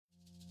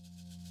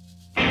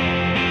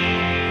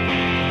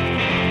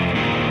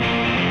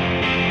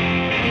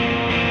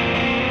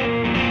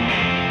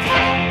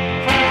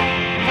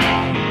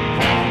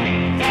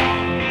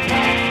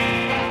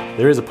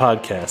There is a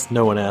podcast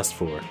no one asked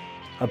for.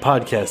 A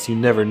podcast you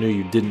never knew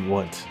you didn't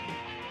want.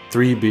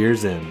 3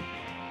 beers in.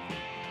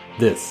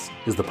 This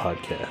is the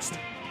podcast.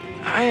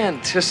 I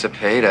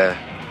anticipate a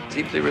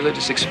deeply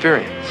religious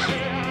experience.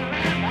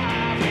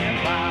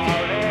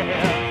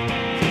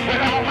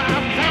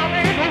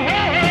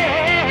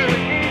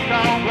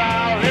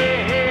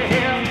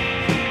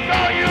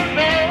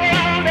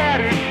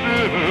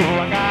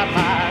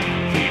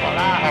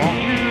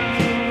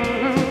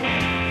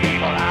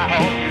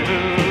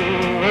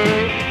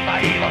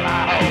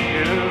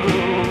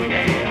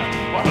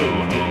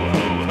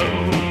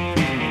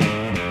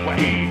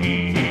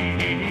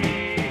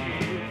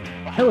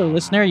 Hello,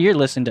 listener. You're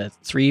listening to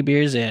 3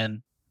 Beers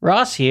In.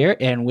 Ross here,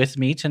 and with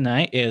me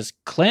tonight is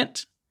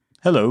Clint,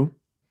 Hello.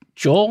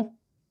 Joel,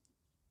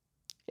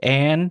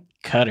 and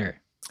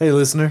Cutter. Hey,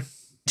 listener.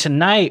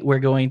 Tonight, we're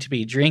going to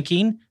be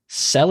drinking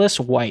Celis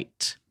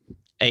White,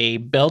 a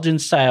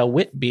Belgian-style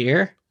wit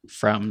beer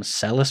from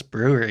Celis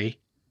Brewery.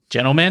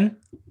 Gentlemen,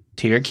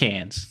 to your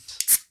cans.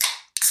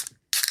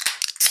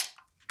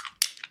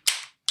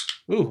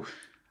 Ooh,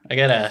 I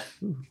got a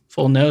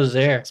full nose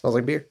there. Smells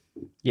like beer.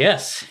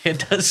 Yes,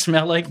 it does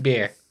smell like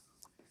beer.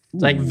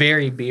 It's like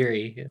very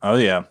beery. Oh,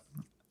 yeah.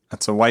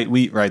 That's a white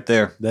wheat right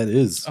there. That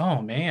is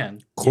Oh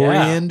man,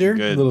 coriander.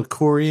 Good. Little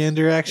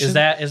coriander Yeah. action.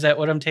 Is that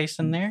what I'm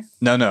tasting there?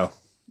 No.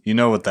 You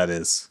know what that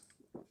is.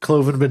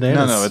 cloven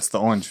bananas? No, it's the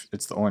orange.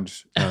 It's the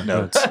orange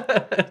notes.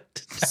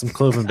 some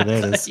cloven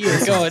bananas. You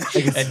were going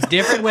a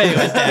different way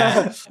with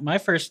that. My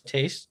first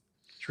taste,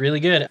 it's really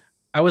good.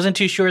 I wasn't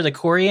too sure of the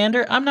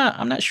coriander. I'm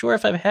not sure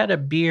if I've had a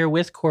beer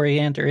with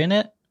coriander in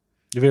it,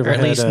 Have you ever or at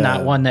had least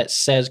not one that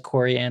says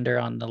coriander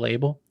on the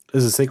label.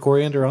 Does it say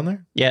coriander on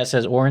there? Yeah, it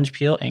says orange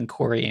peel and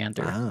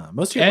coriander.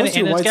 Most of your, and most of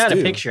your it's whites got do.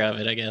 a picture of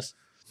it, I guess.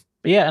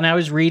 But yeah, and I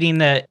was reading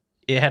that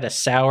it had a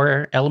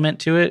sour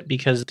element to it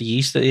because of the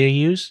yeast that they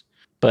use,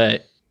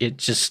 but it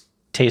just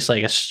tastes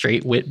like a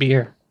straight wit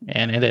beer,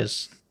 and it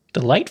is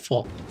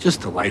delightful.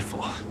 Just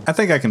delightful. I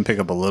think I can pick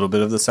up a little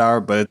bit of the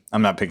sour, but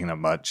I'm not picking up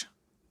much.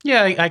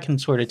 Yeah, I can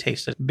sort of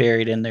taste it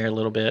buried in there a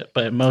little bit,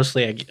 but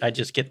mostly I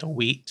just get the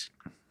wheat.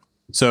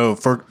 So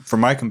for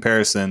my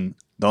comparison,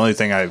 the only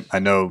thing I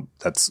know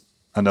that's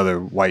another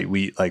white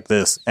wheat like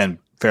this and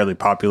fairly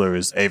popular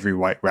is Avery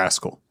White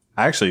Rascal.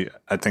 I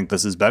think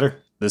this is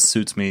better. This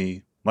suits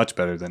me much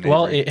better than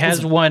Well, Avery. it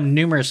has won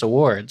numerous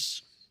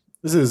awards.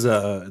 This is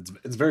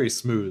it's very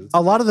smooth.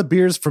 A lot of the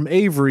beers from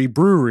Avery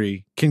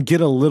Brewery can get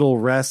a little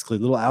rascally,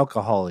 a little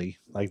alcohol-y.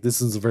 Like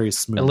this is very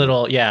smooth. A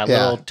little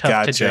tough to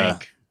Gotcha.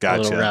 drink. A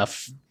little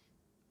Gotcha.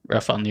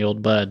 rough on the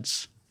old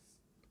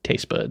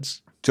taste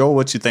buds. Joel,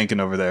 what you thinking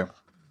over there?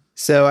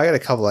 So I got a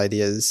couple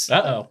ideas.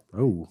 Uh-oh.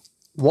 Oh,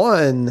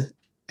 One,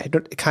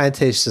 it kind of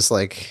tastes just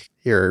like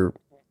your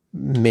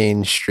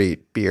Main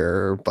Street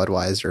beer,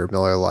 Budweiser,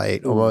 Miller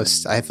Lite.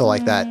 Almost, I feel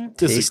like that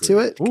taste to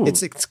it. Ooh.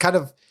 It's kind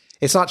of,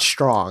 it's not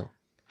strong.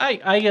 I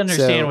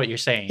understand So, what you're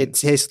saying. It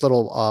tastes a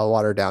little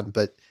watered down,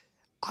 but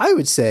I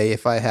would say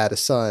if I had a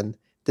son,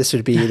 this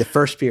would be the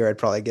first beer I'd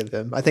probably give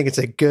him. I think it's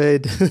a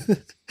good.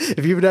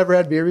 If you've never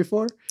had beer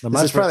before,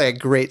 this is probably a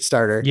great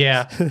starter.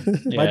 yeah.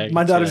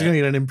 my daughter's going to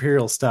get an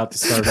imperial stout to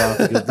start off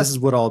because this is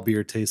what all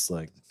beer tastes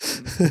like.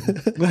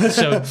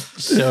 So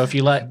if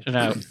you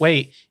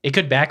wait, it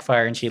could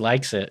backfire and she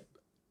likes it.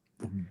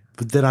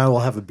 But then I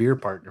will have a beer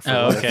partner for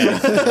Oh, life. okay.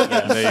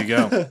 Yeah. There you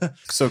go.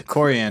 So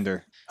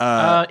coriander.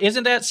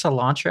 Isn't that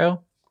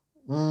cilantro?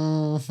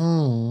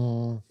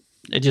 Mm-hmm.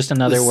 It's just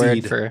another The word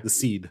seed. for. the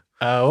seed.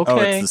 Oh, Oh,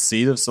 okay. it's the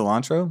seed of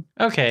cilantro?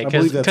 Okay, I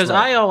believe that's because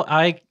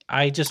right.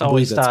 I just I believe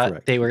always that's thought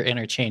correct. they were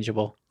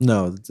interchangeable.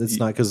 No, it's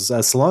not because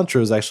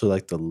cilantro is actually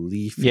like the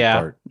leafy Yeah,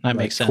 part. that Like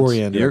makes sense.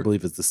 Coriander, I You're-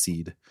 believe, is the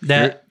seed.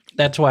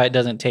 That's why it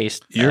doesn't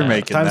taste. You're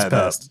making Time's that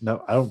up. passed.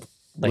 No, I don't.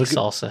 like look at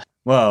salsa.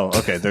 Well,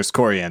 okay, there's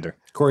coriander.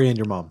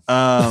 Coriander mom.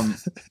 I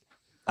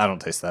don't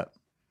taste that.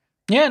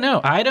 Yeah,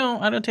 no, I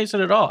don't taste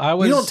it at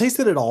all. You don't taste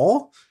it at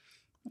all?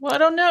 Well, I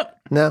don't know.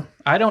 No,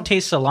 I don't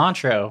taste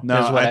cilantro.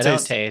 No, is what I don't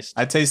taste-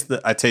 taste.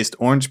 I taste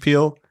orange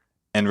peel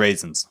and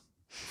raisins.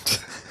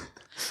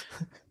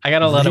 I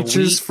got a lot of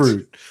Nature's wheat.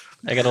 fruit.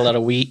 I got a lot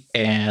of wheat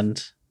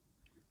and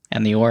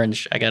the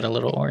orange. I got a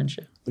little orange.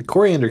 The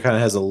coriander kind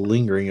of has a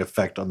lingering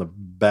effect on the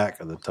back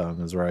of the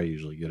tongue, is where I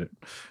usually get it.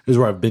 Is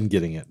where I've been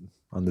getting it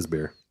on this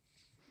beer.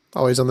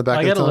 always on the back.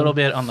 I of the got a tongue. little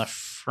bit on the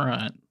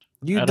front.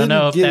 You I don't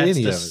know if didn't get that's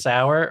any the of it.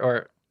 sour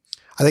or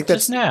I think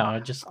just that's. now.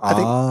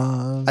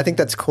 I think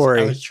that's I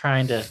Corey. was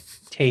trying to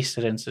taste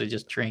it instead of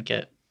just drink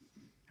it.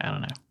 I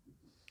don't know.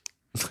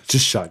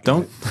 just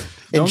shotgun. Don't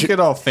it. don't get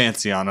all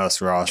fancy on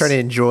us, Ross. Trying to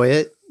enjoy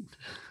it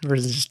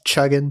versus just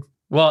chugging.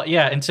 Well,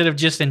 yeah, instead of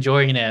just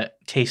enjoying it,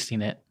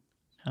 tasting it.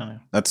 I don't know.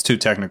 That's too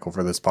technical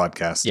for this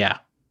podcast. Yeah.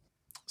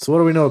 So what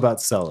do we know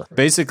about Cella?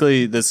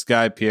 Basically, this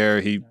guy Pierre,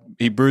 he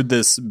brewed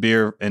this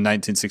beer in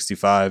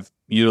 1965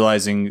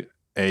 utilizing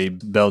a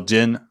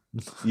Belgian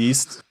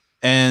yeast,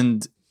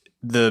 and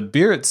the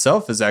beer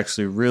itself is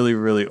actually really,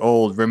 really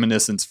old,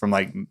 reminiscence from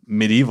like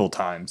medieval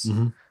times.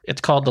 Mhm.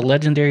 It's called the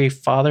legendary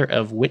father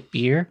of wit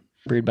beer.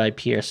 brewed by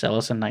Pierre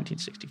Celis in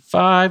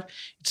 1965.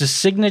 It's a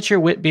signature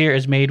wit beer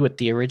is made with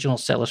the original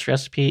Celis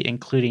recipe,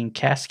 including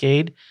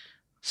Cascade,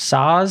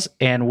 Saaz,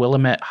 and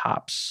Willamette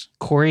hops,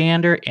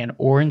 coriander, and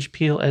orange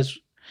peel,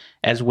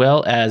 as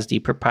well as the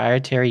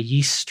proprietary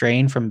yeast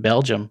strain from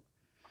Belgium.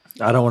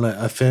 I don't want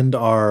to offend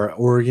our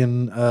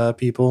Oregon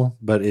people,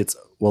 but it's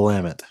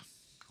Willamette.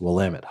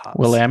 Willamette hops.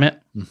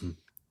 Willamette? Mm-hmm.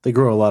 They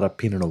grow a lot of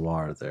Pinot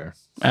Noir there.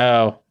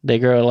 Oh, they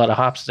grow a lot of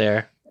hops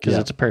there because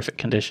it's a perfect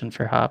condition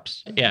for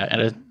hops. Yeah,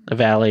 and a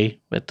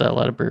valley with a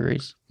lot of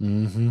breweries.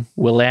 Mm-hmm.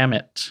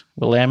 Willamette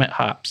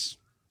hops.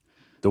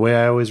 The way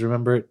I always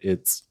remember it,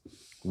 it's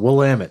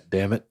Willamette,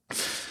 damn it.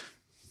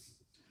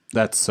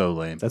 That's so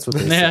lame. That's what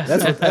they say.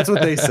 That's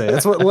what they say.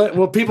 That's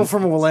what people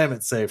from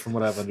Willamette say, from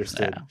what I've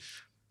understood. Yeah.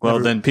 Well,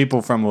 then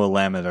people from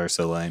Willamette are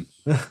so lame.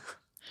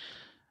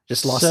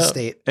 Just lost the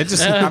state. It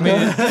just, I mean,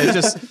 it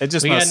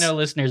just we must, got no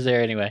listeners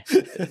there anyway.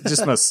 it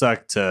just must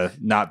suck to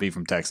not be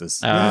from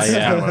Texas. Oh, That's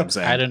yeah. kind of what I'm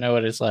saying. I don't know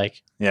what it's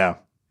like. Yeah.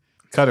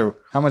 Cutter,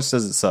 how much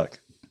does it suck?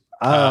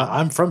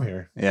 I'm from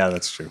here. Yeah,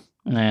 that's true.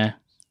 Nah,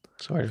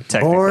 sort of.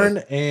 Technically. Born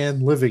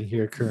and living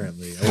here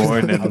currently.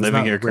 Born and I was living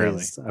not here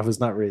currently. raised- I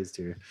was not raised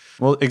here.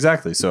 Well,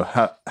 exactly. So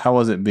how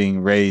was it being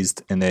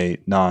raised in a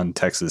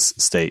non-Texas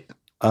state?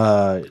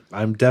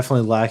 I'm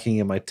definitely lacking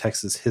in my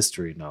Texas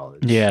history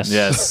knowledge. Yes.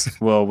 Yes.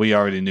 Well, we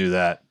already knew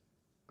that.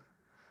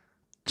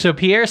 So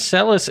Pierre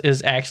Celis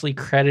is actually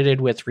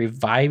credited with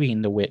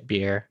reviving the wit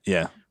beer.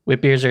 Yeah.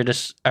 Wit beers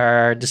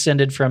are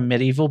descended from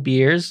medieval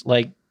beers,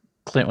 like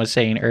Clint was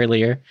saying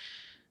earlier,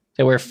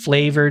 that were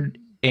flavored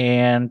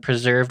and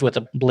preserved with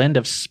a blend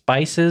of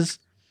spices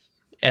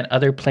and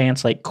other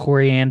plants like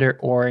coriander,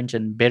 orange,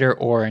 and bitter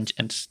orange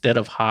instead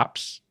of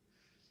hops.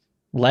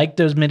 Like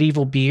those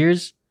medieval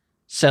beers,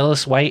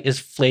 Celis White is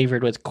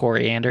flavored with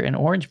coriander and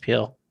orange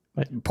peel.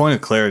 Point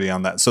of clarity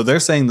on that. So they're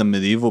saying the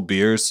medieval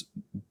beers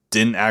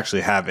didn't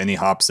actually have any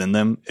hops in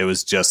them. It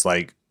was just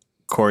like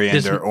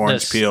coriander,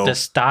 orange peel. The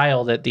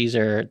style that these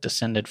are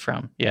descended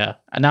from. Yeah.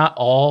 Not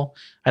all.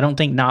 I don't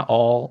think not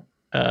all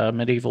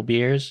medieval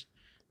beers,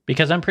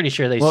 because I'm pretty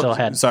sure they still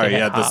had. Sorry, they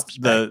had yeah. hops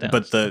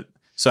back then.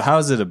 So how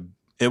is it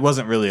it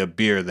wasn't really a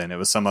beer then? It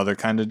was some other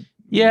kind of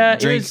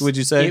drink. Was, would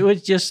you say? it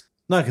was just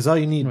No, because all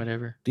you need,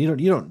 whatever. you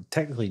don't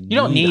technically You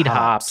don't need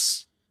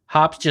hops.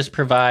 Hops just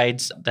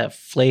provides that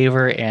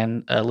flavor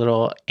and a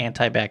little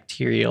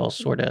antibacterial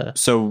sort of.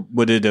 So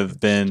would it have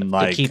been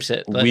like It keeps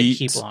it. Let wheat, it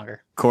keep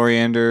longer.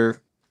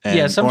 coriander, and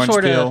Yeah, some orange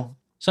sort of- peel?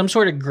 Some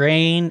sort of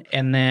grain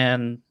and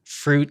then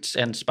fruits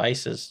and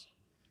spices.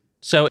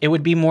 So it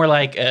would be more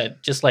like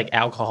just like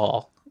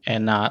alcohol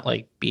and not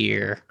like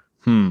beer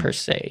per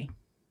se.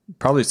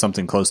 Probably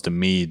something close to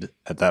mead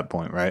at that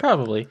point, right?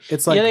 Probably.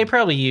 It's like yeah, they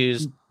probably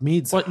use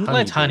mead's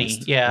let's honey.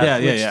 based. Yeah.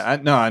 Yeah.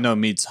 I know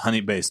mead's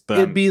honey based, but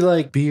It'd be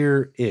like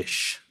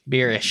beer-ish.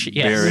 Beerish.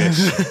 Yes.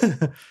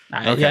 beerish.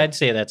 Okay. Yeah, I'd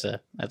say that's a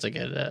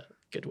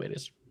good way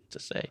to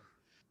say.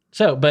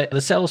 So, but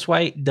the Celis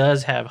White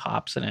does have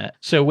hops in it.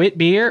 So wit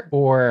beer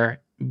or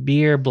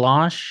beer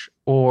blanche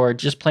or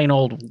just plain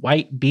old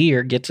white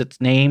beer gets its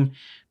name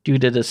due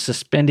to the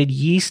suspended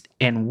yeast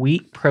and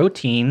wheat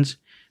proteins,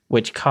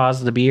 which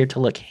cause the beer to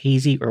look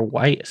hazy or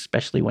white,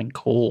 especially when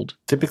cold.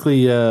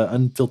 Typically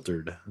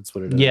unfiltered. That's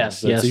what it is.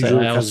 Yes, That's yes,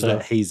 usually I because of also-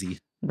 that hazy.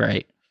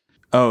 Right.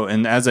 Oh,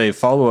 and as a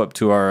follow up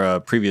to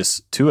our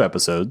previous 2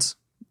 episodes,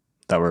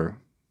 that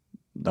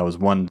was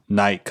one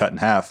night cut in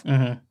half.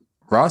 Mm-hmm.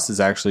 Ross is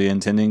actually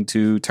intending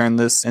to turn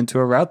this into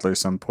a radler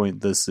some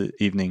point this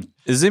evening.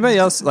 Is anybody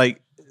else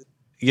like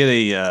get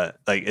a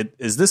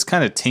is this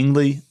kind of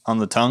tingly on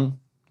the tongue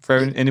for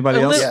anybody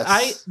else?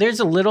 Yes. There's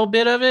a little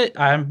bit of it.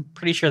 I'm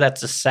pretty sure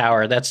that's a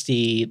sour. That's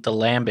the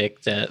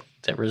lambic that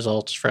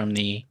results from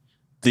the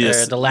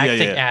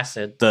lactic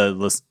acid.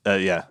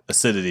 The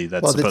acidity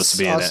that's Well, supposed it's to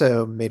be in it.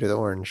 also made with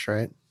orange,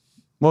 right?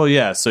 Well,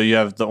 yeah. So you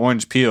have the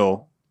orange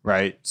peel,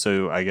 right?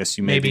 So I guess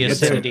you Maybe get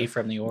acidity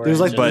from the orange. There's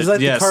like- But Is that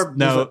the yes, carb-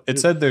 no. is that- It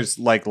said there's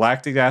like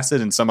lactic acid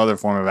and some other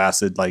form of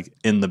acid, like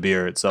in the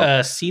beer itself.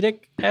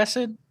 acetic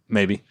acid.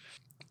 Maybe.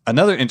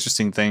 Another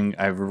interesting thing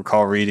I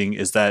recall reading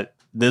is that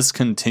this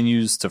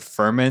continues to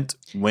ferment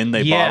when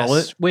they bottle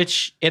it.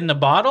 Which in the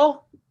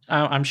bottle,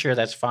 I'm sure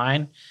that's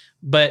fine.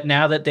 But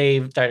now that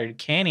they've started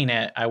canning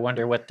it, I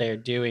wonder what they're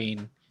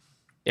doing.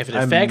 If it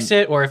affects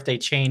it, or if they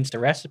change the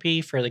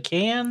recipe for the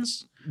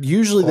cans.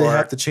 Usually they Or-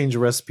 have to change the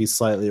recipe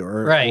slightly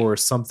Right. or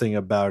something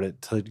about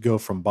it to go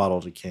from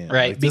bottle to can.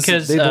 Right,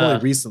 because, they've only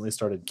recently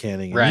started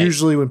canning. And right.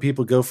 usually when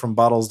people go from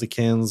bottles to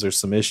cans, there's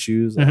some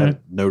issues. I Mhm. haven't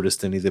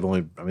noticed any. It's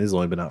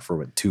only been out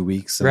for 2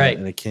 weeks Right.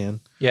 in a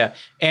can. Yeah.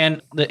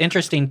 And the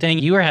interesting thing,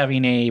 you were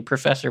having a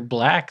Professor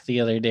Black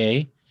the other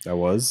day, I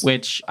was.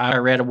 which I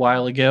read a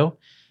while ago,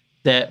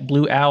 that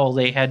Blue Owl,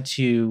 they had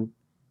to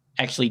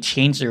actually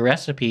change their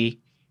recipe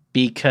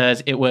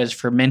because it was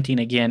fermenting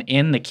again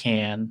in the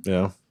can,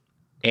 Yeah.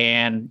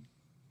 and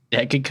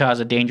that could cause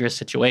a dangerous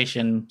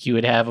situation. You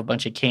would have a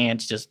bunch of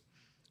cans just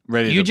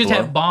ready You to just blow.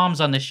 have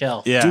bombs on the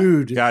shelf. Yeah,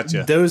 Dude,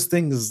 gotcha. Those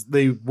things,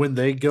 when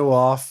they go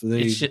off,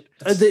 they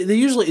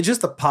usually, it's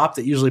just the pop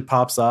that usually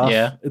pops off.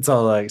 Yeah. It's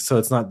all like, so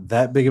it's not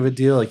that big of a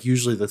deal. Like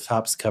usually the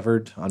top's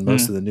covered on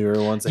most of the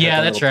newer ones. They have Yeah,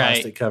 that that's little right.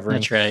 plastic covering.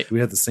 That's right. We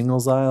had the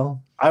singles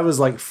aisle. I was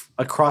like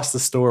across the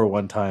store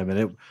one time and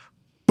it,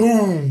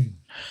 boom.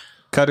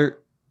 Cutter,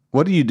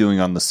 what are you doing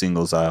on the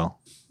singles aisle?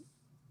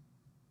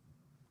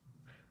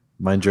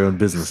 Mind your own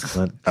business,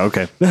 Clint.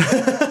 Okay.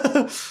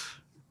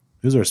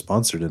 Who's our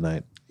sponsor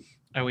tonight?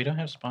 Oh, we don't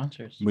have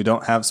sponsors. We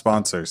don't have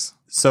sponsors.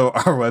 So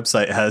our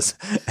website has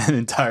an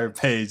entire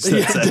page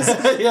that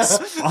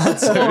says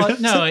sponsor. Well,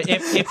 no,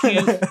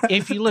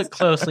 if you look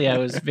closely, I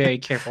was very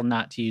careful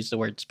not to use the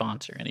word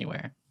sponsor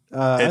anywhere.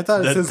 I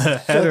thought it says the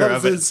header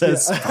of it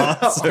says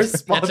our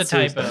sponsor.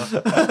 That's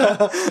a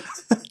typo.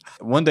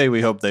 One day we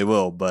hope they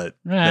will, but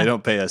Yeah. they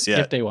don't pay us If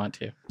yet. they want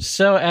to.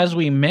 So as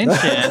we mentioned,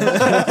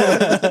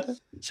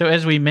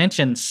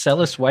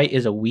 Celis White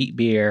is a wheat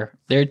beer.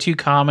 There are two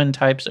common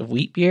types of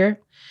wheat beer.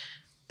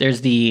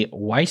 There's the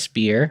Weiss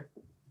beer,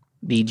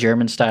 the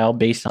German style,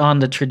 based on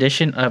the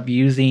tradition of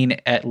using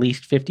at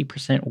least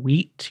 50%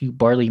 wheat to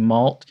barley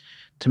malt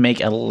to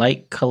make a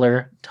light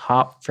color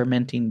top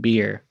fermenting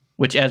beer.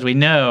 Which, as we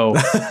know,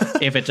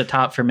 if it's a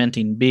top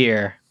fermenting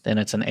beer, then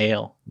it's an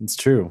ale. It's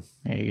true.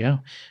 There you go.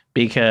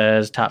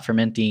 Because top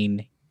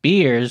fermenting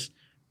beers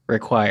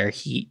require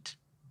heat.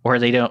 Or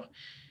they don't.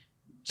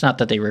 It's not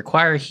that they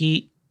require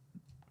heat,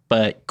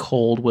 but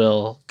cold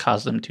will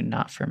cause them to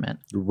not ferment.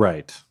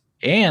 Right.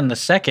 And the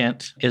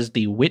second is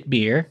the wit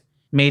beer,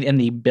 made in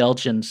the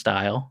Belgian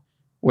style,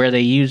 where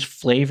they use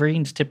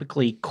flavorings,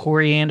 typically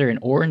coriander and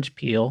orange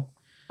peel.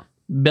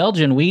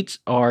 Belgian wheats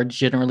are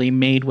generally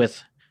made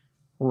with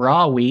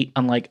raw wheat,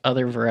 unlike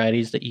other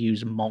varieties that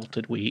use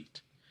malted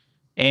wheat.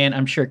 And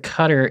I'm sure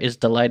Cutter is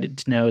delighted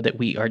to know that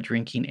we are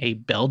drinking a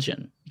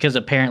Belgian, because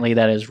apparently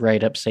that is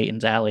right up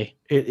Satan's alley.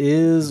 It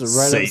is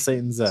right Satan. up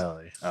Satan's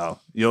alley. Oh,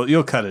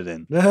 you'll cut it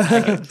in.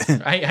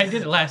 I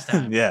did it last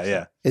time.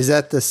 Yeah. Is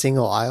that the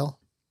single aisle?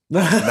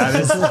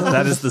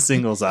 That is the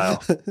singles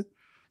aisle.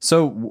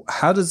 So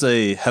how does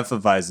a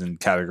Hefeweizen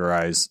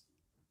categorize,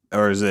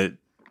 or is it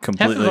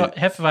completely?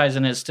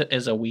 Hefeweizen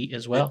is a wheat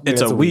as well.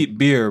 It's it's a a wheat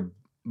beer,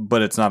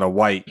 but it's not a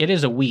white. It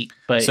is a wheat,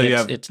 but So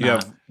it's you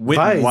not. have wit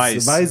and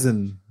Weiss.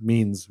 Weizen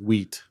means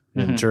wheat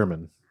in Mhm.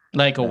 German.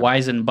 Like a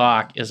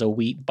Weizenbach is a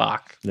wheat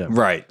Bach, Yeah.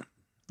 Right.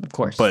 of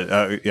course. But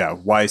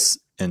Weiss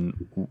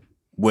and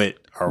wit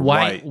are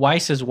white.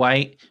 Weiss is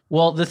white.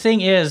 Well, the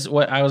thing is,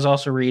 what I was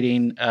also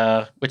reading,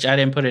 which I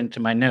didn't put into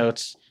my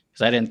notes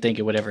because I didn't think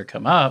it would ever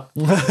come up.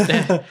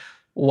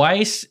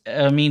 Weiss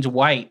means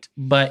white,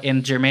 but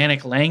in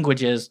Germanic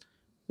languages,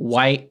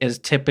 white is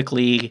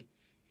typically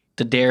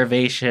the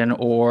derivation,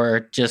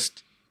 or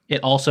just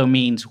it also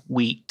means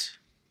wheat.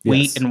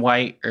 Wheat Yes. and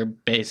white are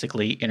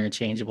basically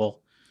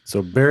interchangeable.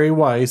 So Barry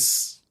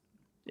Weiss,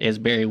 Is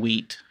berry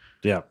wheat.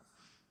 yeah,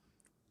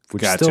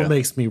 which Gotcha. still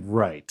makes me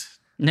right.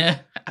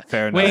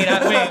 Fair enough. Wait.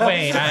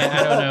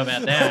 I don't know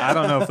about that. I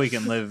don't know if we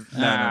can live.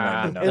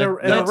 No. In a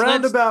Let's-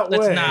 roundabout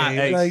let's way, not.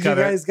 Hey, like, you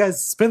Cutter.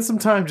 guys, spend some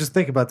time. Just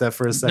think about that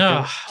for a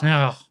second.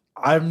 No.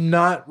 I'm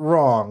not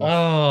wrong.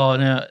 Oh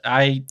no!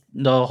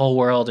 The whole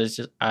world is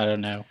just, I don't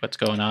know what's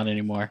going on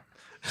anymore.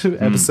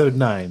 Episode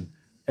 9,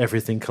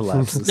 everything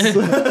collapses.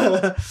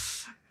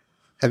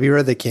 Have you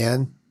read the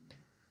can?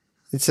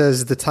 It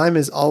says the time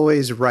is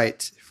always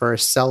right for a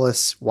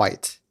Celis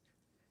White.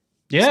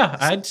 Yeah,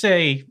 I'd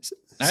say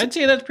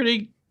that's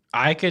pretty.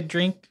 I could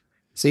drink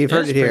So you've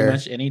heard this it pretty here.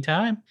 much any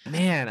time.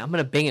 Man, I'm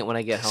gonna bing it when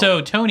I get home.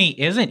 So Tony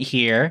isn't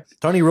here.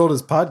 Tony rolled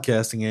his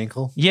podcasting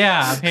ankle.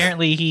 Yeah,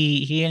 apparently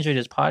he injured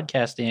his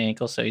podcasting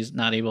ankle, so he's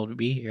not able to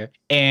be here.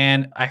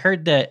 And I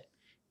heard that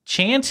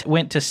Chance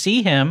went to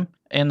see him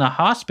in the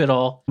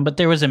hospital, but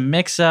there was a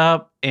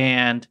mix-up,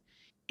 and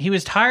he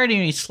was tired and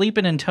he was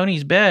sleeping in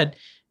Tony's bed,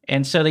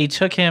 and so they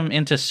took him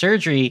into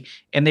surgery,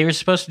 and they were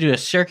supposed to do a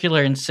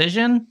circular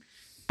incision,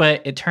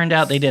 but it turned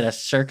out they did a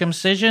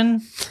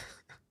circumcision.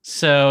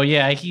 So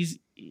yeah, he's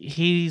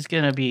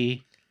gonna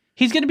be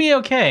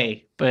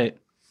okay, but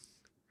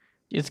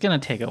it's gonna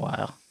take a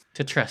while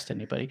to trust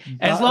anybody.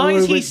 As long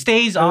as he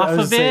stays off I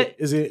was of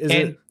gonna say,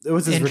 it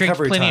what's his and drinks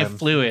recovery plenty time? of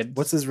fluid.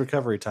 What's his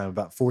recovery time?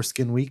 About 4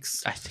 skin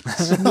weeks? I think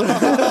so.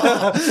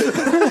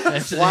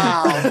 That's-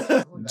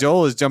 Wow.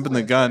 Joel is jumping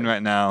the gun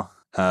right now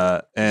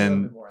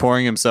and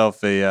pouring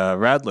himself a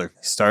Radler.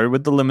 He started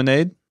with the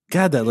lemonade.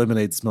 God, that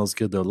lemonade smells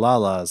good though.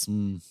 Lala's.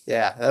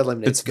 Yeah, that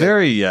lemonade's It's good.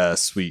 very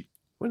sweet.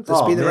 Wouldn't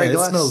this be the right it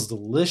glass? smells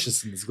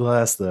delicious in this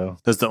glass though.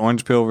 Does the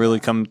orange peel really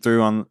come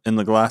through in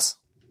the glass?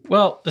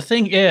 Well, the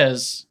thing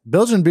is,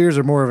 Belgian beers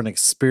are more of an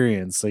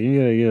experience, so you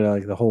gotta get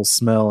like the whole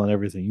smell and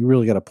everything. You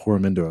really gotta pour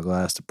them into a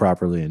glass to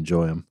properly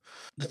enjoy them.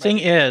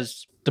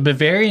 the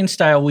Bavarian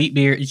style wheat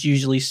beer is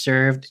usually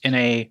served in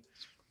a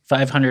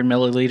 500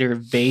 milliliter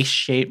vase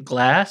shaped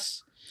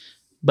glass,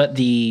 but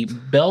the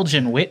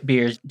Belgian wit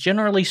beer is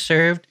generally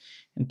served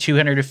in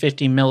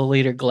 250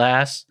 milliliter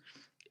glass,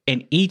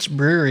 and each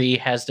brewery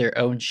has their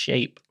own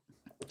shape.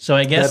 So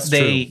I guess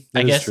That's true.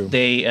 That is true.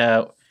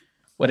 they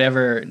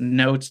whatever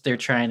notes they're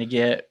trying to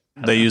get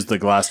They use the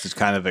glass to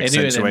kind of They do it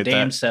in accentuate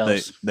damn that.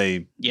 cells.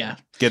 They Yeah.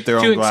 get their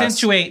To own glass.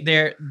 accentuate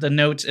the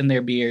notes in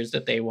their beers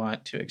that they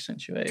want to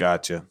accentuate.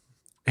 Gotcha.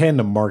 And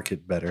to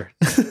market better.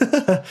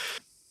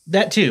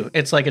 That too.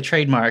 It's like a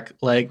trademark,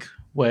 like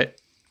what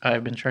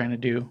I've been trying to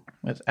do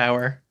with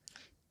our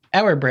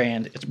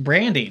brand. It's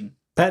branding.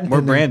 Patent We're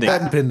pending. branding.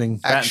 Patent pending.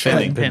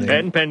 Actually,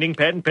 Patent pending.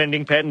 Patent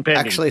pending.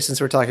 Actually,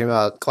 since we're talking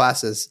about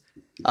glasses,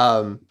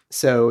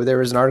 so there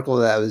was an article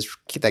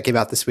that came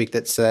out this week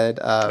that said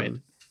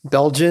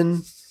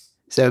Belgian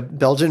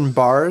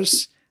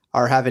bars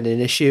are having an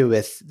issue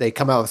with they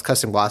come out with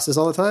custom glasses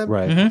all the time,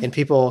 Right. Mhm. and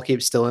people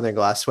keep stealing their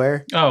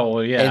glassware. Oh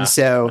well, yeah. And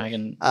so I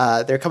can.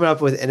 they're coming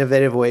up with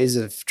innovative ways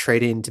of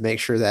trading to make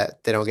sure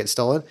that they don't get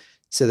stolen.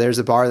 So there's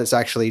a bar that's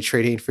actually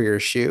trading for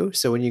your shoe.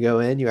 So when you go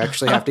in, you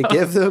actually have to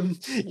give them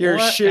your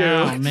What? shoe.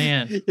 Oh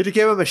man. You have to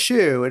give them a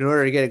shoe in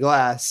order to get a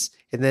glass,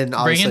 and then Bring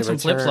obviously in some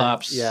return.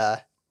 flip-flops. Yeah,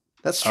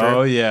 that's true.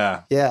 Oh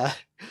yeah. Yeah,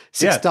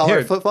 Yeah, $6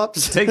 here, flip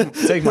flops.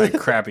 Take my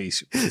crappy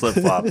flip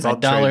flops. A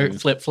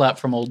 $1 flip flop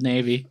from Old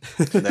Navy.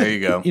 There you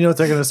go. You know what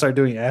they're going to start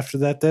doing after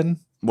that then?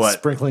 What?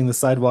 Sprinkling the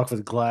sidewalk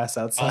with glass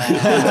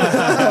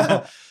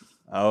outside.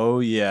 Oh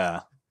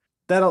yeah.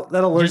 That'll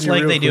learn Just you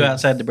like real they do quick.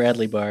 outside the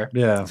Bradley bar.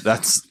 Yeah.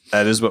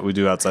 That is what we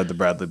do outside the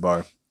Bradley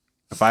bar.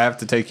 If I have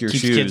to take your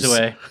Keeps shoes, kids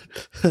away.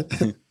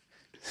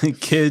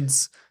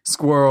 kids,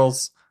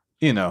 squirrels,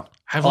 I've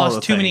all lost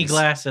the too many things.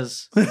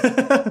 glasses.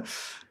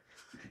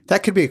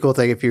 That could be a cool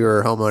thing if you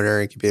were a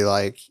homeowner. It could be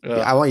like, Yeah.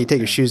 I want you to take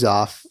your shoes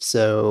off.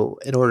 So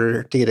in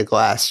order to get a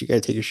glass, you got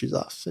to take your shoes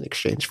off in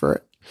exchange for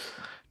it.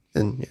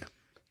 And yeah.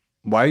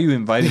 Why are you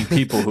inviting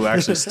people who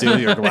actually steal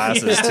your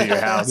glasses to your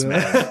house,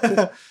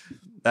 man?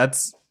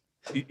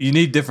 You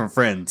need different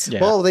friends.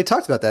 Yeah. Well, they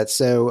talked about that.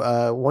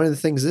 So one of the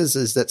things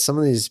is that some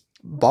of these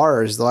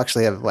bars, they'll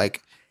actually have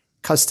like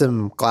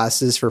custom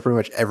glasses for pretty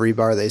much every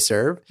bar they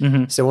serve.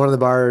 Mhm. So one of the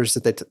bars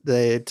that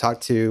they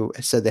talked to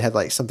said they had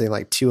like something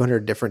like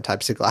 200 different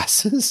types of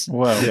glasses.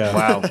 Whoa. Yeah.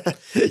 Wow.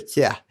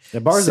 Yeah. The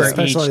bars For that each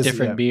specialize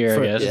different beer, I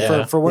for, guess, for-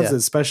 yeah. For ones Yeah.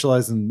 that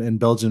specialize in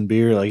Belgian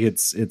beer, like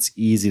it's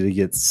easy to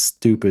get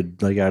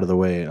stupid like out of the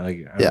way,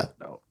 like Yeah.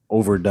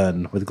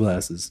 overdone with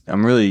glasses.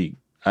 I'm really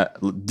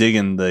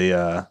digging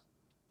the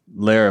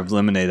layer of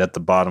lemonade at the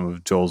bottom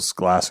of Joel's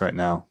glass right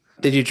now.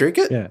 Did you drink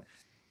it? Yeah.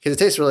 Because it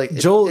tastes really, it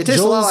Joel's-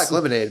 tastes a lot like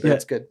lemonade, but yeah.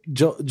 it's good.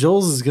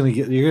 Joel's is gonna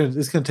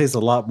it's gonna taste a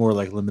lot more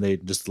like lemonade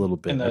in just a little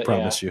bit. In the- I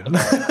promise you.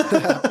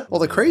 Well,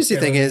 the crazy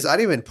thing is I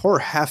didn't even pour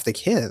half the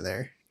can in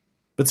there.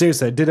 But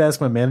seriously, I did ask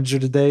my manager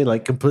today,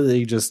 like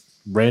completely just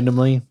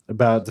randomly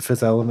about the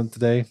Fifth Element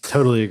today.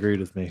 Totally agreed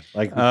with me.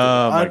 Like,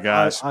 Oh, my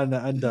gosh. I'm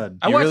done.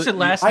 I You watched really- it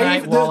last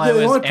night while I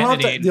only was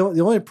prompt editing.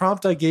 the only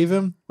prompt I gave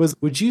him was,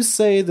 "Would you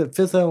say that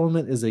Fifth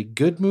Element is a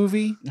good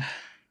movie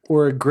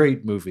or a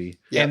great movie?"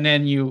 Yeah. And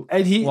then you,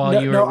 And he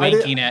while you were I didn't-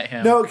 winking at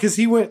him. No, because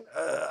he went.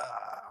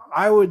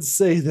 I would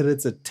say that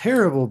it's a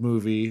terrible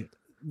movie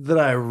that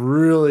I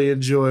really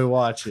enjoy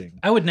watching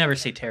I would never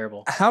say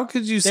terrible. How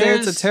could you say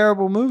it's There's- a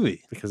terrible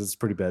movie? because it's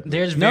pretty bad.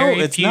 There's No, very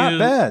it's few, not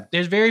bad.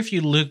 There's very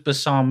few Luc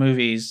Besson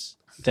movies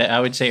that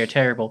I would say are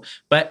terrible.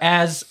 But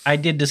as I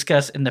did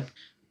discuss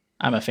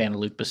I'm a fan of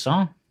Luc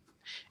Besson.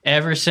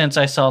 Ever since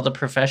I saw The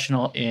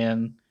Professional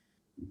in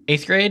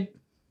 8th grade,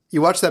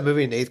 You watched that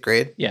movie in 8th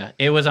grade? yeah,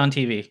 it was on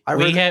TV. I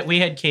We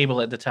read- had cable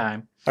at the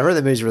time. I heard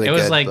the movie's really It good.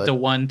 was like but the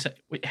one.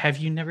 Wait, have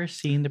you never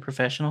seen The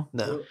Professional?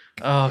 no.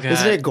 Oh god,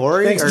 Isn't it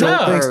gory? Thanks, or Joel.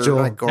 not- Thanks, or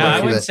Joel. not gory, No,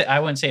 I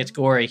but- wouldn't say it's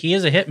gory. He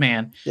is a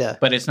hitman, Yeah.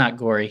 but it's not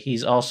gory.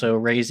 He's also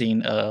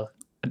raising a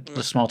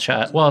small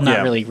child. Well, not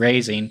Yeah. really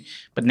raising,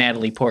 but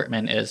Natalie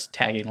Portman is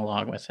tagging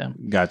along with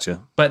him.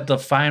 Gotcha. But the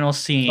final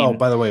scene. Oh,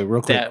 by the way, real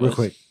That was-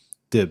 quick,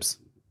 dibs.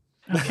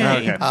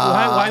 okay.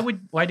 Okay.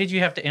 Why did you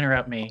have to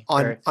interrupt me?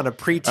 On Or- a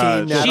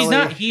preteen Natalie. she's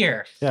not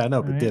here. Yeah, I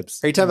know, but Right. dibs.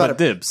 Are you talking But about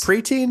dibs. a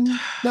preteen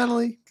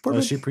Natalie Portman?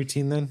 Was she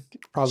preteen then?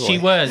 Probably. She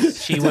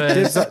was. She Dibs,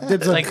 was.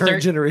 dibs on Like current thir-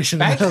 generation.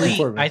 Natalie Actually,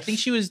 Portman. I think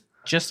she was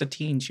just a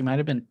teen. She might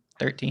have been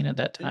 13 at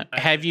that time.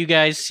 Have you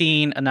guys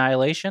seen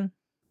Annihilation?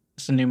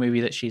 It's a new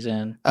movie that she's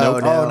in. Oh,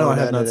 Nope. no, Oh, no, I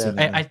have not seen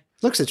it. I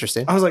Looks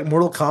interesting. I was like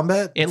Mortal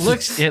Kombat. it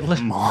looks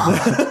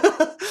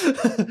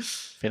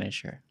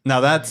finish her. Now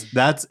that's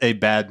a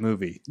bad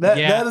movie. That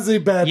Yeah. that is a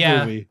bad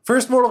Yeah. movie.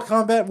 First Mortal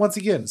Kombat, once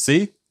again,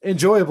 See,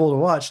 enjoyable to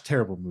watch.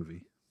 Terrible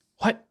movie.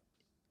 What?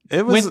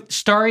 it was. With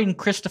starring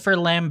Christopher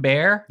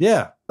Lambert?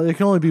 Yeah, there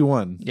can only be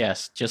one.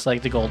 Yes, just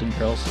like the Golden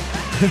Girls.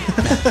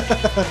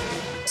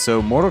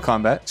 So Mortal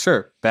Kombat,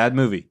 sure, bad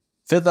movie.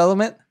 Fifth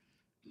Element,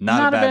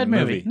 not a bad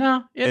movie.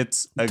 No,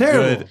 It's a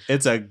Terrible.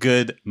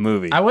 good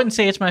movie. I wouldn't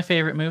say it's my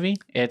favorite movie.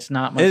 It's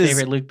not my It is-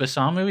 favorite Luc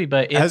Besson movie,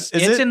 but Is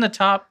it's it- in the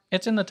top.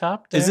 It's in the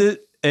top. Is there.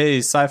 it a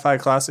sci-fi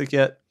classic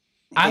yet?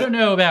 I don't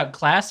know about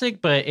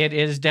classic, but it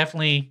is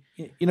definitely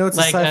You know, it's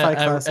like a sci-fi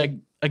classic.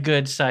 a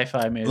good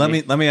sci-fi movie.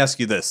 Let me ask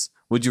you this: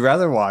 would you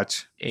rather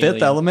watch Alien.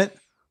 Fifth Element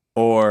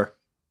or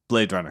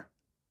Blade Runner?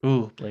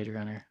 Ooh, Blade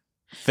Runner.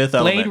 Fifth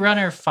Blade Element.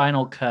 Runner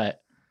Final Cut.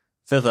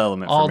 Fifth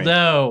Element. For me.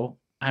 Although,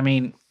 I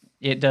mean,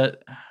 it does.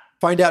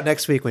 Find out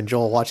next week when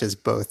Joel watches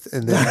both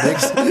and then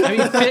mix. I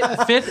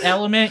mean, Fifth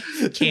Element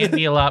can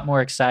be a lot more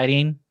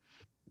exciting.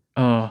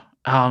 Oh,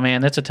 Oh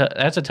man, that's a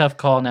tough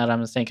call now that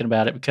I'm thinking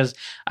about it, because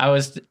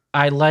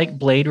I like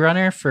Blade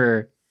Runner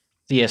for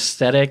the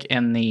aesthetic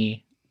and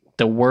the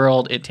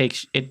world. It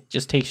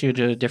just takes you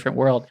to a different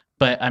world.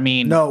 But I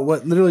mean, No,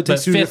 what literally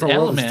takes But you to a Fifth different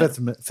world is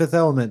Element- Fifth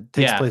Element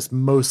takes Yeah. place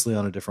mostly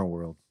on a different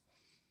world.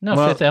 no,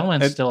 Well, Fifth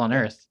Element's it- still on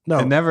Earth. No,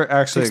 It never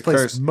actually takes place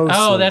occurs. mostly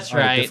Oh, that's on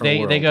a right.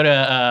 different They world. go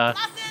to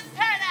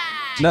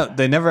No,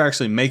 they never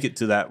actually make it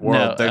to that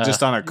world. No, They're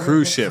just on a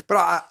cruise ship.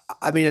 But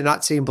I mean,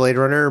 not seeing Blade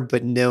Runner,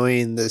 but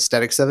knowing the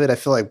aesthetics of it, I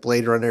feel like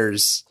Blade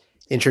Runner's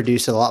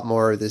introduced a lot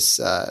more of this.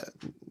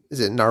 Is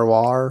it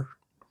noir?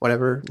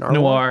 Whatever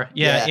noir.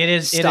 Yeah, it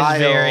is. Style,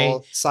 It is very.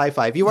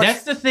 sci-fi. If you watch,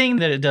 That's the thing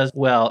that it does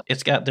well.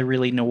 It's got the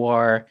really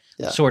noir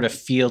Yeah. sort of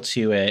feel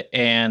to it,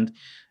 and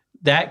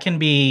that can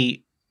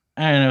be,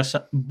 I don't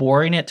know,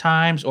 boring at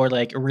times or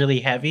like really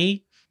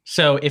heavy.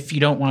 So if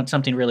you don't want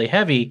something really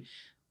heavy,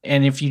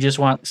 and if you just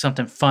want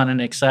something fun and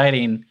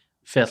exciting,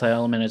 Fifth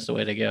Element is the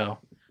way to go.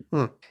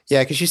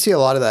 yeah, because you see a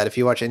lot of that if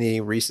you watch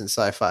any recent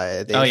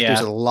sci-fi. They Oh, yeah.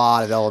 There's a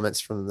lot of elements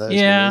from those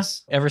Yeah,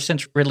 movies. ever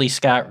since Ridley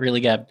Scott really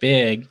got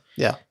big,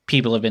 Yeah.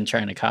 people have been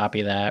trying to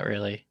copy that,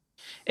 really.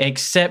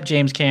 Except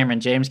James Cameron.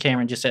 James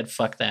Cameron just said,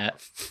 fuck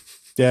that.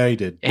 Yeah, he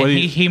did. And What do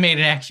he made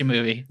an action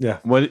movie,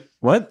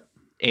 What?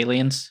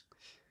 Aliens.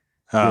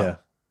 Oh, Yeah.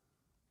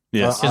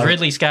 yes. Because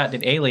Ridley Scott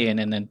did Alien,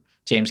 and then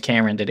James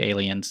Cameron did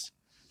Aliens,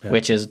 Yeah.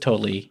 which is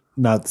totally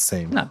Not the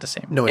same. not the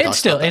same. No one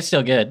talks about that. It's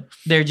still good.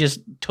 They're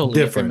just totally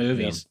different Different,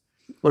 movies.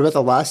 What about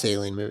the last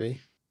Alien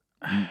movie?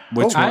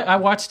 Which one? I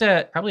watched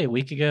that probably a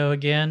week ago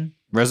again.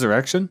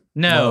 Resurrection?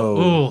 No,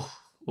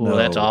 No. ooh,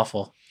 that's No.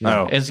 awful.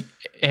 Oh. It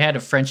had a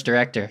French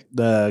director.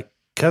 The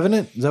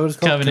Covenant? Is that what it's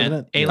called?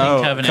 Covenant, Alien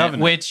Oh, Covenant,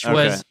 Covenant. which Okay.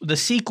 was the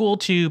sequel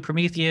to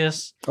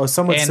Prometheus Oh,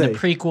 some would and say. the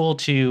prequel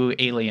to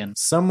Alien.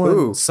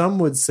 Ooh. Some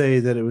would say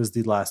that it was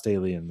the last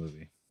Alien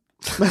movie.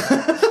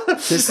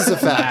 This is a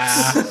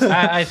fact.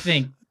 I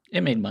think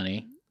it made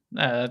money.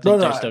 I think No,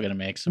 they're I- still going to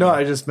make some. No,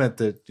 I just meant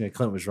that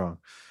Clint was wrong.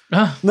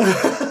 Ah,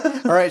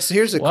 All right, so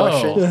here's a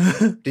Whoa.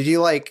 question: Did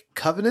you like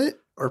Covenant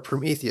or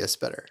Prometheus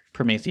better?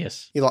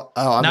 Prometheus.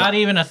 I'm Not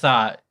even a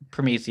thought.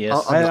 Prometheus.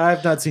 I'll- I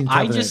have not seen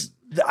I Covenant. just-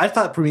 I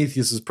thought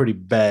Prometheus was pretty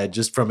bad,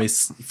 just from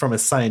a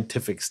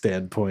scientific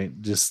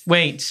standpoint. Just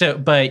Wait,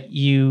 but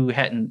you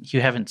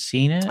haven't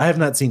seen it? I have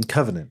not seen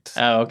Covenant.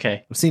 Oh,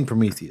 okay. I've seen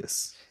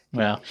Prometheus.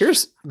 Well,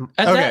 Here's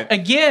that,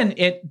 again,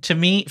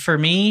 for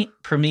me,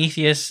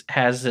 Prometheus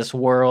has this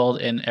world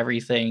and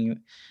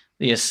everything,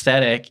 the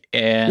aesthetic,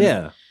 and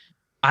Yeah,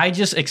 I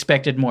just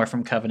expected more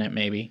from Covenant.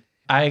 Maybe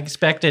I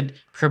expected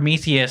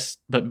Prometheus,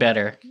 but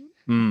better,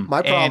 Mm.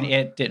 my problem. and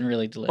it didn't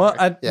really deliver.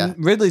 Well, Yeah.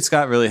 Ridley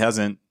Scott really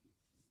hasn't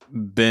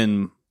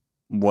been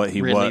what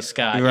he Ridley was.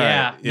 Scott,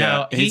 Right,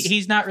 yeah, no,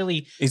 he's not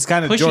really he's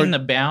kind of pushing the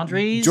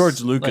boundaries.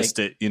 George Lucas Like,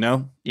 did, you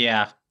know?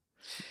 yeah.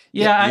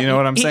 Yeah, You know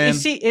what I'm saying?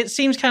 It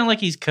seems kind of like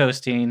he's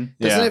coasting.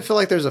 Doesn't Yeah. it feel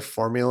like there's a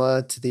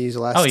formula to these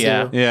last Oh, two?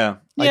 yeah. Yeah.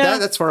 Like Yeah.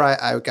 that's where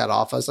I got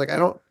off. I was like,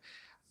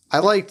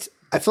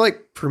 I feel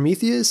like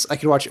Prometheus I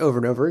could watch over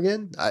and over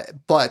again,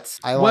 but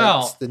I liked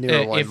Well, the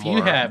newer one if more.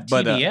 you have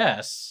But,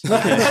 TBS,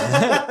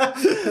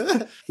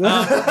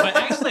 but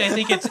actually, I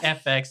think it's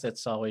FX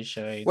that's always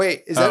showing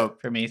Wait, is Oh. that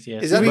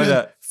Prometheus, is that But,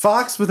 even,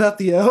 Fox without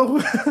the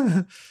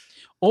O.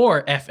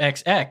 or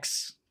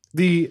FXX.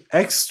 The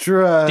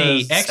extra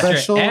The extra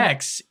special.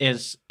 X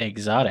is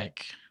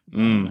exotic.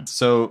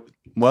 So,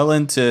 well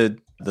into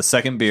the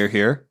second beer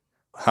here.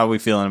 How are we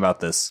feeling about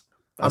this?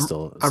 I'm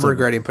still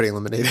regretting putting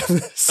lemonade in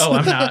this. Oh,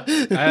 I'm not.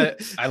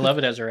 I love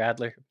it as a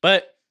Radler,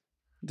 but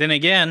then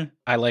again,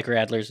 I like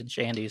Radlers and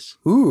Shandies.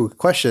 Ooh,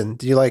 question: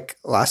 Did you like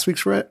last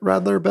week's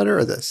Radler better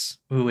or this?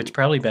 Ooh, it's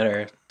probably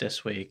better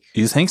this week.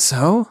 You think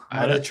so?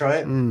 Might I try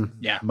it?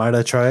 Yeah, Might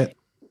I try it?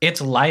 it's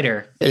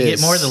lighter. It You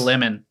is. get more of the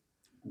lemon,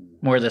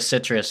 more of the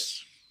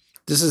citrus.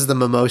 This is the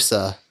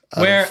mimosa.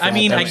 of Where I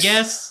mean, I Radlers.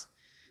 guess.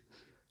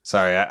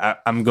 Sorry,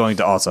 I'm going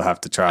to also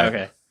have to try.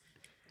 Okay,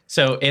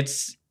 so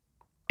it's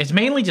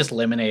mainly just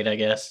lemonade, I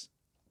guess.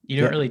 You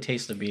don't Yeah. really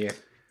taste the beer.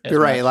 as You're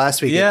right. much.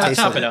 Last week, Yeah. it I'll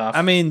tasted, top it off.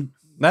 I mean,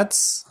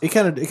 that's It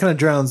kind of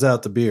drowns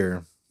out the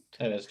beer.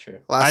 That is true.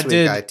 Last I week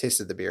did- I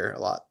tasted the beer a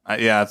lot.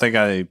 yeah. I think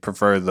I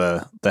prefer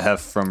the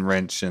heft from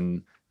Wrench,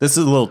 and this is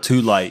a little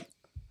too light.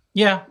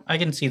 Yeah, I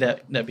can see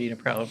that being a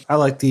problem. I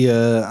like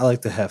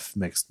the hef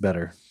mixed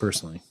better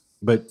personally,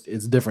 but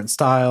it's different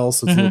styles,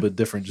 so it's a little bit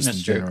different just That's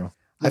in true. general.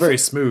 Very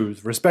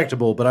smooth,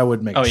 respectable, but I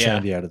would make Oh, a yeah.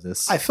 shandy out of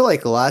this. I feel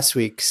like last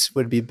week's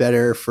would be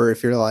better for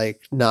if you're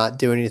like not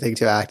doing anything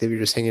too active, you're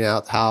just hanging out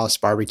at the house,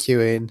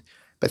 barbecuing.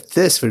 But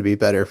this would be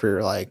better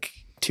for like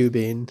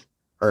tubing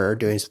or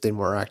doing something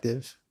more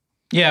active.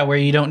 Yeah, where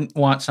you don't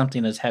want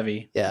something that's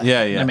heavy. Yeah.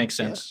 Yeah. That makes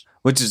sense.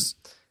 Which is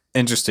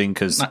interesting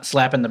because Not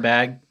slapping the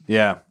bag.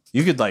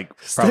 you could like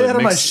Stay probably out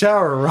of my mix,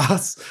 shower,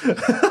 Ross. you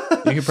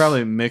could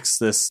probably mix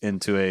this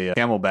into a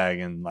camel bag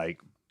and like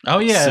Oh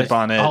yeah, sip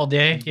on it all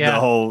day. Yeah, the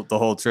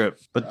whole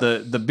trip. But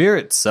the beer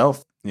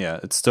itself, yeah,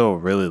 it's still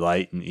really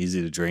light and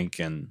easy to drink.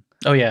 And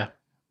oh yeah.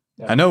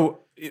 I know,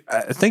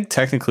 I think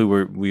technically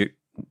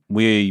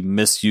we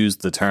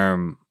misused the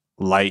term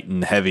light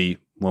and heavy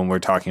when we're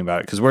talking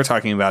about it, because we're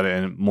talking about it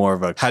in more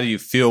of a how do you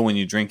feel when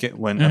you drink it,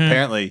 when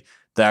apparently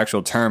the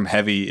actual term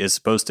heavy is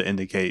supposed to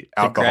indicate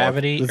alcohol. The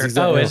gravity. That's Or,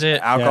 exactly- is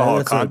it? Alcohol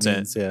that's what it content.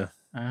 means, yeah.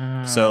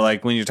 So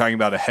like when you're talking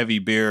about a heavy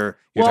beer,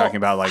 you're Well, talking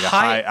about like a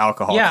high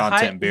alcohol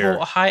content beer.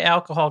 Well, high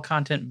alcohol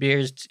content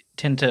beers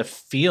tend to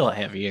feel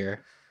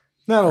heavier.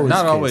 Not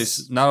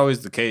always. Not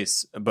always the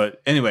case.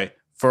 But anyway,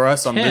 for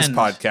us on this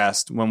Depends.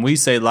 podcast, when we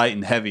say light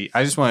and heavy,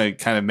 I just want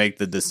to kind of make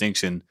the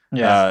distinction.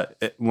 Yeah.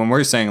 When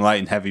we're saying light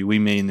and heavy, we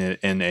mean it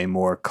in a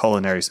more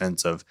culinary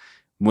sense of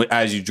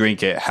as you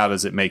drink it, how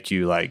does it make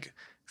you like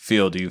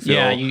feel? Do you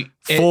feel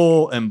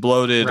full and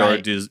bloated, or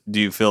Right. do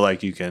you feel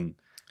like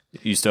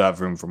you still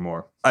have room for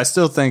more? I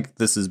still think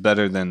this is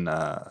better than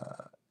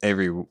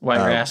Avery White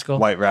Rascal?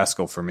 White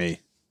Rascal for me.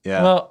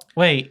 Yeah. Well,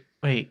 wait.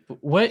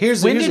 What?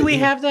 Here's when the- did we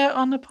have that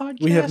on the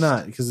podcast? We have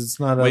not, because it's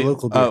not a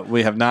local beer.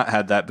 we have not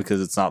had that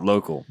because it's not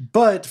local.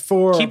 But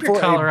Keep your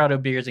Colorado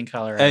beers in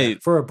Colorado. Hey,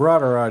 for a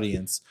broader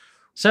audience,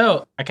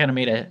 So I kind of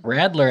made a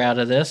Radler out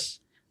of this,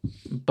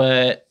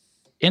 but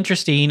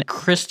interesting.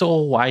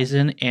 Crystal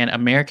Weizen and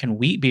American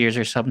wheat beers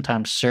are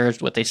sometimes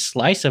served with a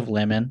slice of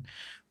lemon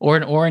or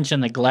an orange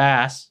in the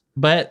glass,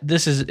 but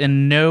this is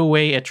in no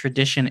way a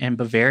tradition in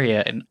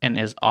Bavaria and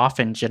is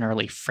often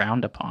generally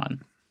frowned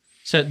upon.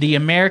 So the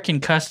American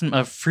custom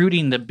of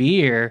fruiting the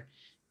beer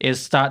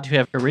is thought to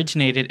have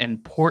originated in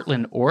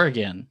Portland,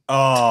 Oregon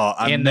oh,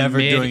 I'm in never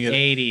the doing it.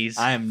 mid-'80s.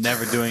 I am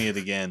never doing it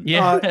again.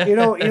 Yeah. you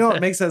know what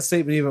makes that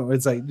statement even?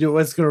 It's like,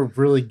 what's going to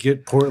really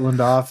get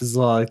Portland off is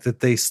like that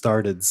they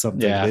started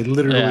something. Yeah. They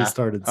literally Yeah.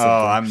 started something.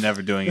 Oh, I'm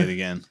never doing it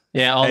again.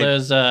 Yeah, all Hey.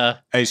 those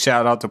Hey,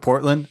 shout out to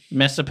Portland.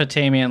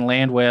 Mesopotamian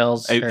land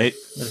whales. Hey,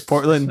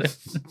 Portland.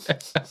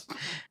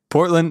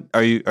 Portland,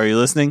 are you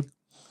listening?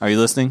 Are you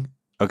listening?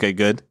 Okay,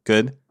 good.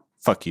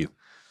 Fuck you.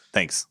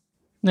 Thanks.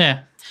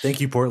 Yeah. Thank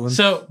you, Portland.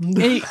 So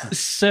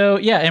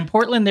in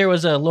Portland there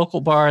was a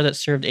local bar that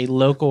served a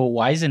local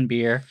Weizen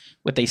beer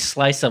with a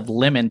slice of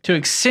lemon to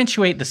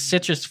accentuate the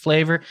citrus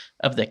flavor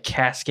of the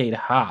Cascade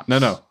hop.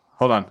 No.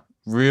 Hold on.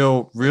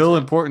 Real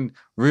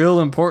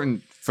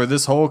important for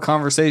this whole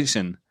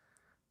conversation.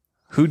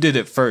 Who did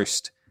it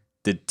first?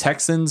 Did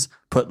Texans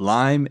put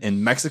lime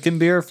in Mexican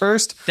beer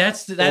first?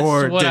 That's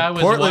or what did I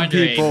was Portland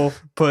wondering. people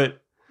put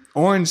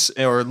orange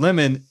or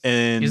lemon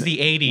in Is the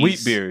 80s.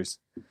 wheat beers?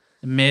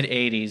 Mid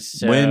 80s.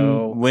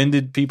 So When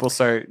did people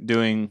start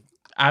doing?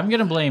 I'm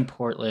gonna blame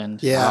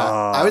Portland. Yeah,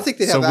 I would think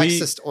they have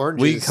access to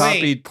oranges. We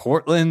copied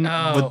Portland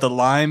Oh. with the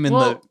lime in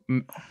Well-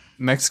 the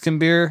Mexican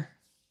beer,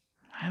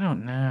 I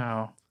don't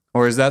know.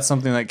 or is that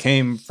something that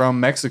came from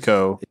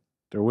Mexico?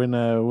 or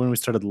when we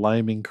started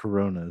liming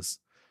Coronas,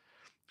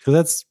 because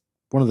that's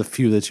one of the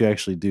few that you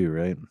actually do,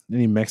 right?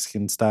 Any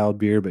Mexican style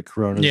beer, but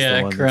Corona's the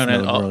Yeah, one Corona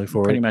that's known really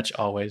for pretty it. much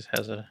always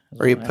has a.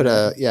 Or you put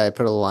a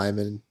lime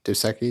in Dos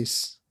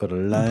Equis. Put a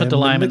lime Put the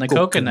lime in the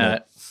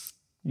coconut.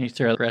 You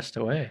throw the rest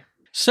away.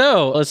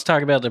 So let's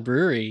talk about the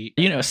brewery.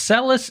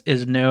 Celis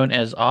is known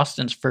as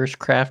Austin's first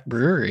craft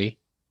brewery.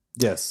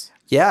 Yes.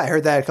 Yeah, I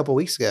heard that a couple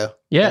weeks ago.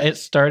 Yeah, it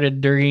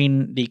started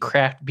during the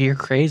craft beer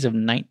craze of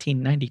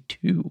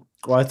 1992.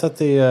 Well, I thought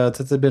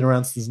they'd been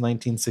around since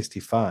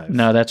 1965.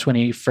 No, that's when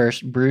he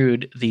first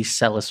brewed the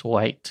Celis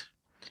White.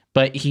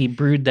 But he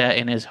brewed that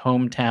in his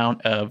hometown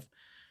of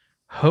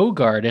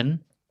Hoegaarden.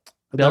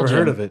 I've never Belgium.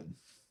 heard of it.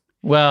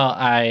 Well,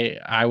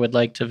 I would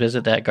like to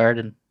visit that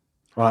garden.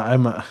 Well,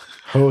 I'm a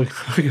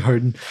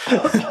Hoegaarden.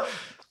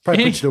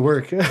 Probably put you to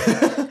work.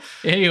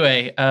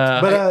 Anyway,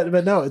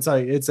 but no, it's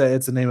like it's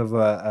a name of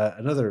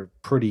another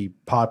pretty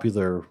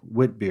popular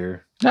wit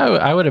beer. no,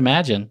 I would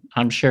imagine.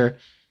 I'm sure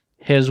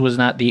his was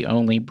not the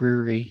only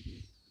brewery.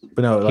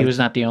 But no, He was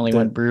not the only the-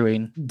 one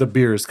brewing. the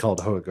beer is called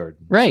Hoegaarden.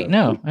 Right. so-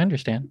 No, I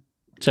understand.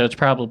 So it's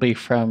probably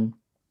from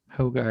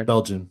Hoegaarden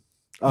Belgian.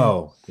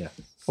 Oh, yeah.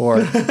 or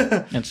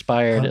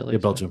inspired at Yeah,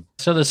 least. Belgium.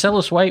 So the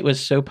Celis White was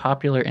so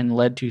popular and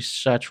led to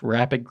such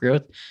rapid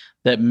growth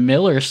that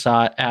Miller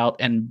sought out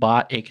and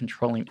bought a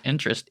controlling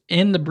interest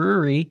in the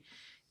brewery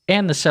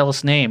and the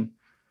Celis name.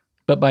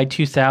 But by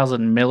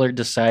 2000, Miller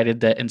decided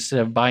that instead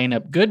of buying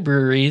up good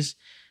breweries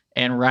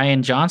and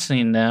Ryan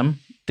Johnsoning them,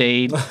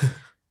 they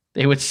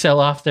would sell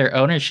off their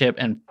ownership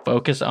and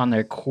focus on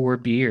their core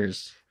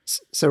beers.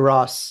 So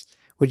Ross,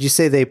 would you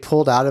say they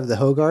pulled out of the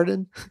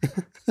Hoegaarden?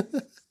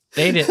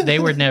 They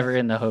were never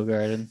in the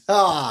Hoegaarden.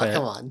 Oh, But-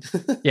 come on.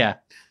 Yeah.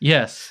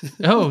 Yes.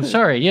 Oh,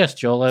 sorry. Yes,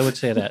 Joel, I would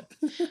say that.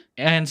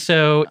 And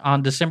so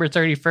on December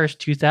 31st,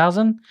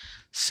 2000,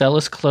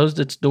 Celis closed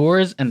its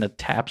doors and the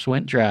taps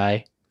went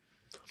dry.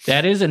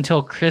 That is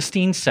until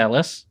Christine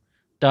Celis,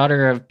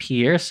 daughter of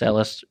Pierre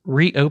Celis,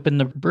 reopened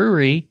the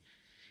brewery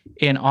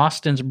in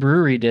Austin's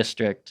brewery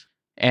district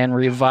and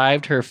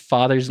revived her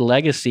father's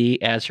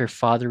legacy as her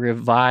father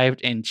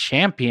revived and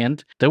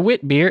championed the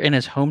wit beer in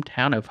his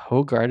hometown of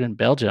Hoegaarden,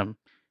 Belgium.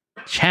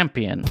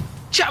 Champion.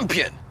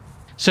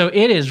 So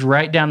it is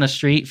right down the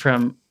street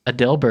from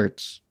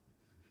Adelbert's.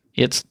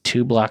 It's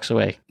 2 blocks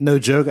away. No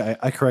joke.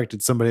 I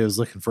corrected somebody who was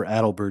looking for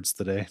Adelberts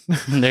today.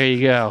 There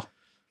you go.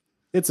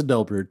 It's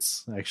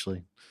Adelberts,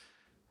 actually.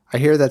 I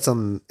hear that's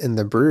in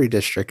the brewery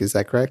district. Is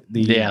that correct?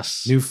 The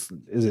Yes.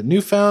 Is it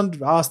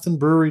Newfound Austin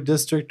Brewery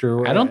District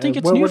or? I don't think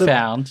it's what- what-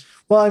 Newfound.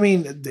 Well, I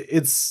mean,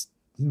 it's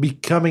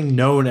becoming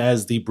known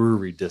as the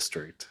Brewery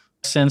District.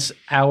 Since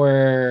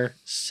our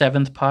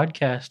 7th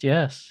podcast,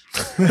 yes.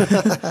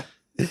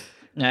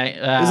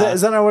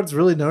 Is that not what it's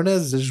really known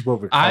as? Is it just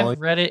what we're calling? I've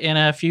read it in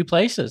a few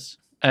places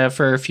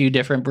for a few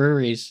different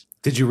breweries.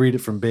 Did you read it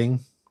from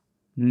Bing?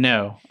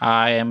 No,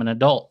 I am an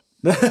adult.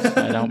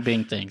 I don't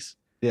Bing things.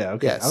 Yeah,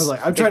 okay. Yes. I was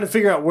like, I'm trying to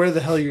figure out where the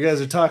hell you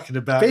guys are talking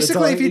about.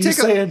 Basically, if you take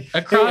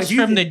Across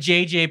from the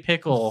JJ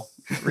Pickle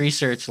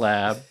Research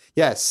Lab,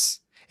 Yes.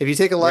 If you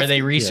take a where left,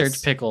 they research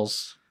Yes.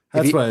 pickles.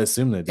 That's if you- what I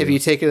assume they do. if you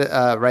take it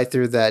right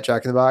through that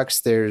Jack in the Box,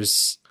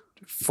 there's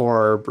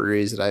 4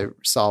 breweries that I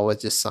saw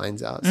with just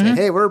signs out saying,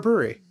 "Hey, we're a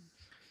brewery."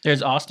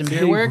 There's Austin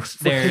Beer Works.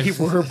 There's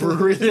we're a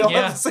brewery. They all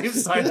Yeah. have the same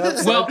sign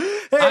outside. well,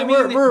 Hey, I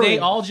we're a mean, brewery. they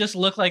all just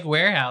look like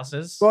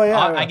warehouses. Well, yeah,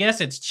 I yeah. guess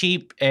it's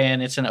cheap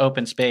and it's an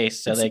open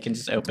space, so they can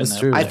just open That's them.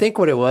 true. I think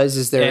what it was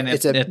is there. And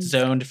it's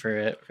zoned for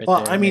it. Right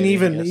Well, there, I mean,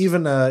 maybe, guess.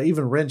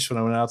 even Wrench, when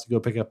I went out to go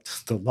pick up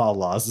the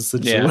Lala's,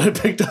 essentially Yeah. what I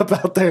picked up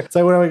out there.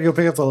 So when I went to go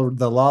pick up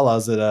the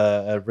Lala's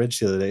at Wrench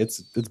the other day,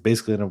 it's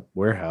basically in a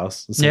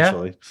warehouse,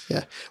 essentially.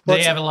 Well, they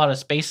it's- have a lot of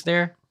space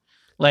there.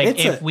 Like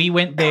It's if a- we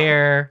went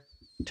there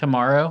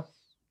tomorrow,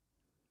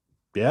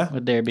 Yeah.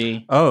 would there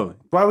be? Oh,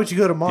 Why would you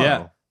go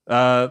tomorrow?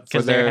 for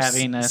 'Cause they're their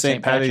having a St.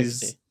 St. Patrick's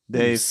Patty's You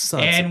Day.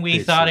 sons And of we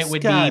bitches. thought it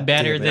would be God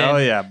better damn it. than- Oh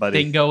yeah,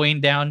 buddy. Than going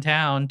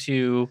downtown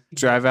to,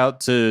 Drive out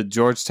to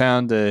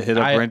Georgetown to hit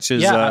up I-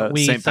 Wrench's yeah,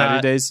 we St. Patty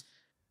thought- Days.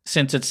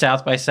 since it's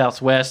South by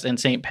Southwest and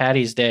St.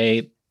 Patty's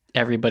Day,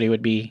 everybody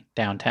would be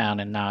downtown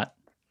and not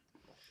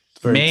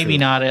Very maybe true.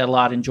 not a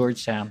lot in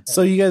Georgetown.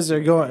 So you guys are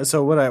going.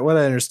 So what I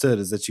understood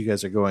is that you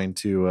guys are going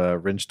to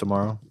Wrench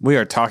tomorrow. We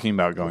are talking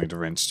about going to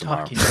Wrench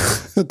tomorrow.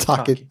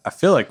 talking. I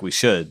feel like we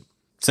should,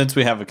 since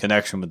we have a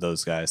connection with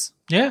those guys.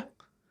 Yeah.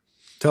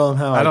 Tell them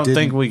how I don't didn't-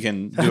 think we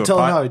can do a Tell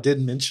them how pod. I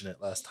didn't mention it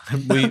last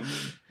time.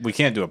 We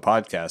can't do a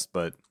podcast,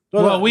 but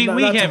Well, we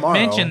not have tomorrow,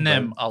 mentioned but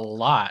them a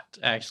lot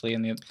actually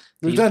in the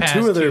We've these done past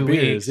 2 of their 2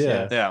 beers. weeks,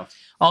 Yeah. yeah.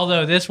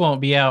 Although this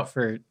won't be out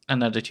for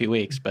another 2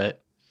 weeks, but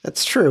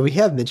That's true. We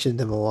have mentioned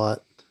them a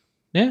lot.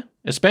 yeah,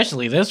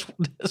 especially this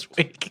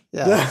week.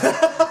 Yeah.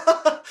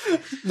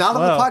 Not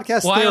on Well, the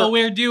podcast. While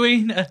we're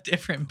doing a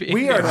different beer.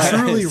 We are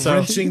truly So-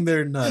 wrenching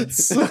their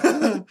nuts. not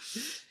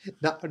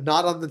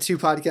on the 2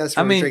 podcasts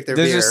I where we mean, drink their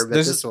there's beer, just- but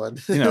there's this one.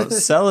 You know,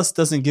 Celis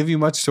doesn't give you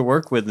much to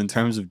work with in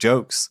terms of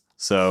jokes.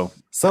 So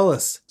Sell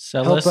us.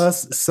 Sell Help us.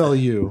 us sell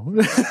you.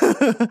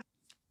 What's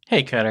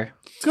Hey, Cutter.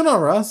 going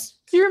on, Ross?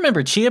 Do you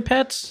remember Chia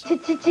Pets?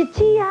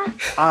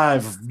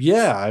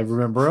 I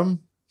remember them.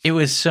 It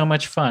was so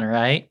much fun,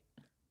 right?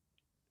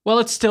 Well,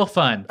 it's still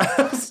fun.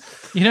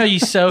 You know, you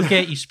soak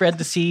it, you spread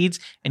the seeds,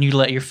 and you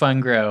let your fun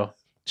grow.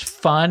 It's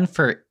fun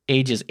for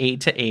ages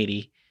 8 to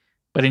 80,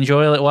 but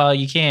enjoy it while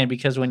you can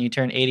because when you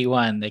turn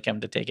 81, they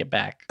come to take it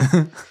back.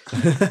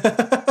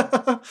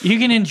 You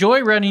can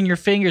enjoy running your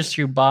fingers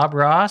through Bob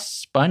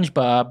Ross,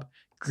 SpongeBob,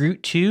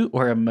 Groot 2,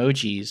 or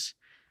emojis.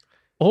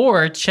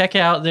 Or check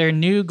out their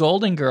new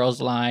Golden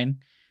Girls line,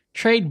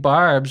 trade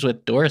barbs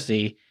with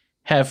Dorothy,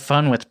 have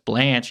fun with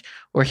Blanche,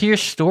 or hear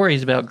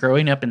stories about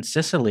growing up in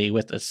Sicily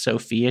with a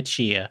Sophia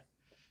Chia.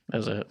 That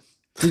was it.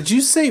 Did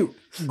you say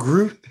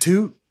Groot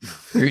 2?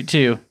 Groot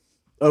 2.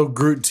 Oh,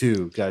 Groot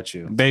 2. Got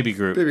you. Baby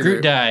Groot.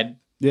 Groot died.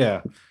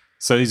 Yeah.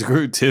 So he's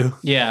Groot too.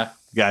 Yeah.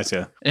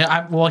 Gotcha.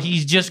 Well,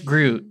 he's just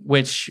Groot,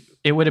 which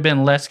it would have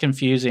been less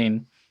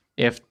confusing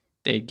if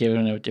they'd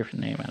given him a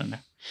different name. I don't know.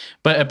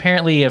 But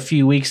apparently, a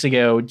few weeks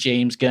ago,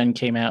 James Gunn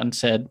came out and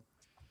said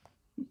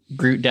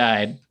Groot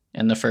died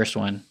in the first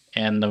one,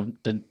 and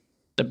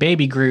the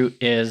baby Groot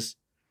is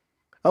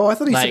Oh, I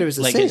thought he like, said it was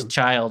the like same. his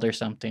child or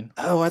something.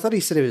 Oh, I thought he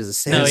said it was the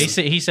same. No,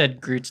 he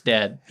said Groot's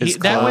dead. His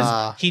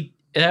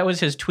That was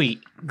his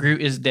tweet.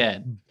 Groot is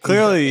dead.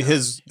 Clearly,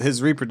 his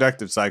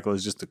reproductive cycle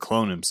is just to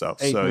clone himself.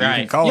 So you can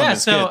Right. call him Yeah.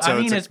 his So kid. So I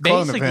mean, it's it's a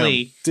clone of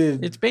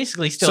him.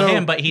 basically still So-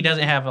 him, but he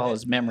doesn't have all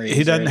his memories.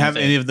 He or doesn't have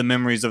anything. any of the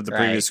memories of the Right.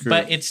 previous Groot.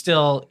 But it's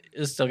still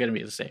going to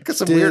be the same. Got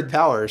some Did- weird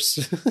powers.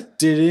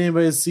 Did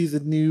anybody see the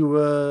new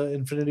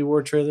Infinity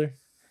War trailer?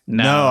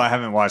 no, I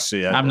haven't watched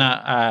it yet. I'm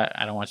not.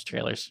 I don't watch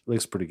trailers.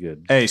 Looks pretty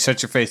good. Hey,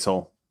 shut your face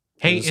hole.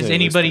 Hey, was is gonna say it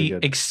looks pretty anybody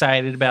good.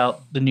 excited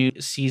about the new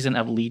season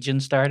of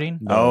Legion starting?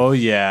 No, Oh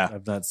yeah.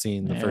 I've not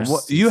seen the Yeah. first.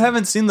 What, you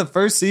haven't seen the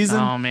first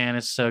season? Oh man,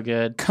 it's so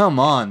good. Come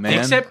on, man.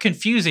 Except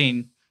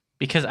confusing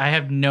because I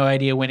have no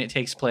idea when it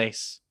takes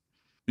place.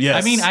 yes.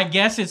 I mean, I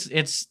guess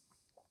it's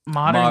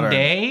modern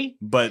day.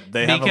 but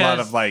they have a lot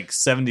because- of like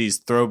 70s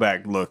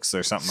throwback looks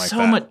or something like so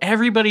that. much.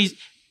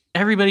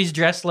 Everybody's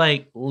dressed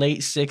like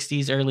late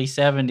 60s, early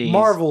 70s.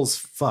 Marvel's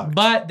fucked.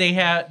 But they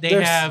have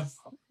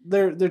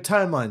their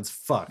timeline's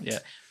fucked. yeah.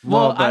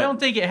 Well, Well, but- I don't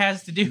think it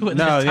has to do with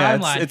No, the yeah,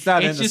 timeline. it's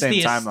not in the just same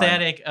the timeline.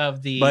 aesthetic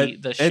of the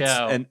but the it's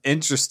show. an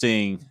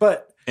interesting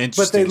But they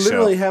interesting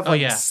literally show. have Oh,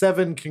 like yeah.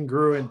 7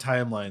 congruent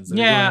timelines. That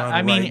Yeah, are going on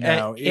I mean, right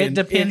now it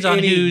depends in on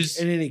any, who's-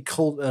 in any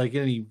cult, like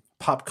any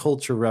pop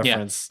culture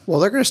reference. Well,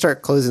 they're going to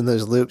start closing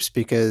those loops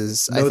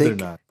because No, I they're think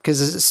not.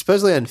 because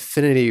supposedly on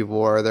Infinity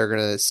War they're going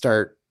to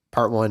start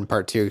part 1,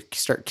 part 2,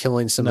 start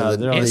killing some No, of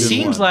they're the. only It doing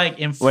seems one. like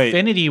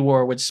Infinity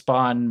War would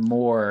spawn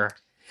more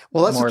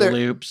Well, that's more what they're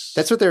loops.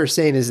 that's what they were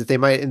saying is that they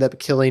might end up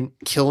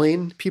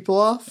killing people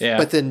off, Yeah.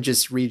 but then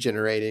just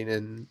regenerating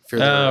and for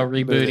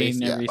rebooting movies.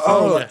 Yeah. everything.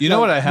 Oh, Yeah. you know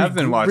what I have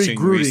been watching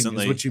Regrooting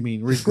recently? is what you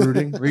mean.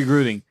 Regrooting?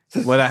 Regrooting.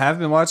 What I have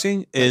been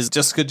watching is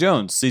Jessica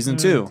Jones season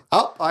 2.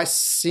 Oh, I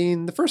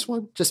seen the first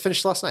one. Just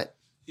finished last night.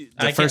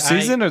 The first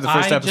season or the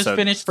first I episode? just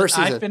finished. First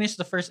I season. finished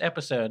the first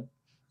episode.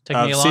 Took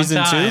Of me a long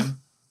season time. 2?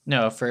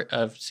 No,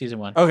 of season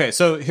 1. Okay,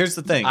 so here's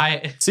the thing.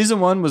 Season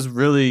 1 was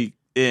really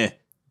it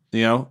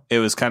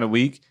was kind of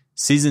weak.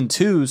 Season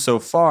 2 so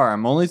far,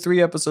 I'm only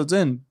 3 episodes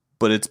in,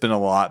 but it's been a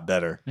lot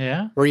better.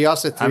 Yeah. Were you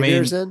also 3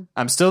 years in?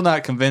 I'm still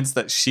not convinced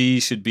that she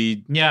should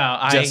be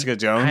Yeah, Jessica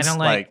Jones.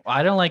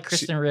 I don't like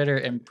Kristen Ritter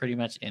in pretty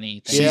much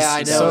anything. she's Yeah, I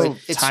know. so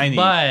It's- tiny.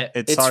 but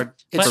it's hard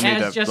it's- for me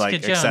as to Jessica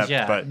like Jones, accept.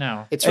 yeah, But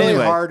no. It's really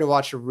Anyway. hard to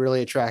watch a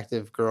really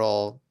attractive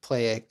girl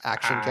play an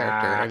action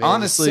character. I mean, it's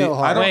honestly, so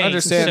hard. I don't Wait,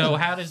 understand. So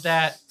how does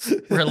that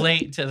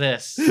relate to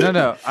this? No, I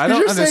 'Cause don't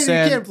you're saying you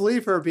understand. can't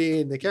believe her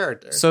being the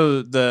character.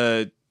 So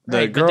the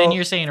Right, girl, but then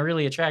you're saying a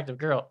really attractive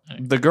girl.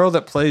 the girl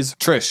that plays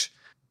Trish,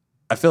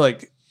 I feel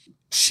like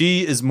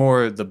she is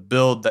more the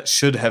build that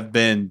should have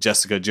been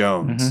Jessica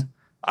Jones. Mhm.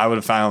 I would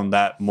have found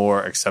that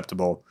more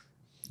acceptable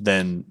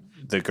than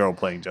the girl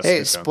playing Jessica Hey,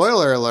 Jones.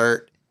 spoiler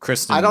alert.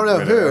 Kristen. I don't know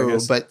Ritter, I who,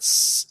 guess.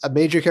 but a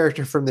major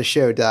character from the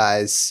show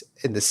dies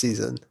in the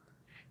season.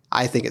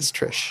 I think it's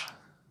Trish.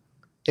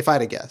 If I had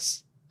to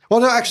guess. Well,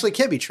 no, actually, it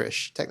can't be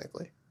Trish,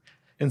 technically.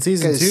 In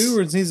season 'Cause 2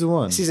 or in season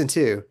 1? Season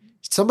 2.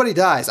 Somebody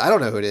dies. I don't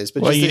know who it is,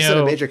 but Well, just you they said a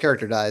know- major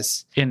character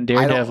dies. In I don't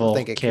Daredevil,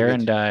 think it could Karen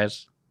be-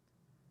 dies.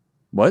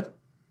 What?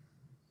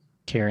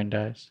 Karen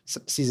dies.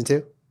 Season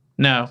 2?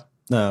 No,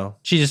 No.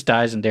 she just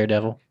dies in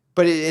Daredevil.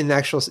 But in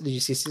actual, did you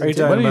see season Are you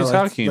 2? talking What are you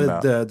about talking the,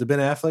 about? The Ben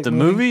Affleck The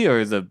movie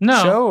or the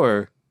No. show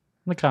or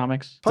The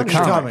comics. Punisher,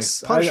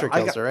 comics. Punisher I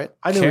kills got- her, right?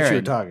 I know what you were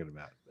Karen. talking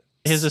about.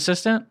 His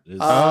assistant? the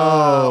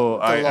law,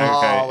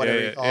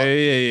 whatever you call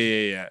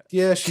it. yeah.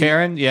 Yeah, she,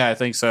 Karen, yeah, I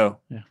think so.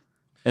 Yeah.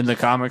 In the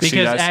comics, she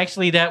Because dies.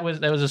 actually that was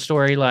a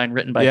storyline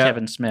written by Yeah.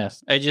 Kevin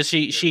Smith.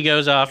 She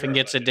goes off and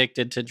gets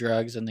addicted to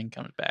drugs and then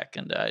comes back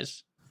and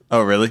dies.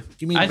 Oh, really?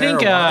 You mean I think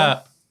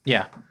marijuana?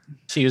 yeah.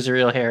 She was a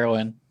real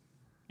heroine.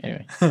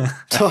 Anyway.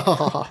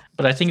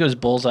 But I think it was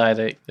Bullseye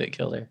that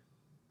killed her.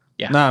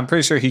 Yeah. No, I'm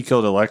pretty sure he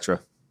killed Elektra.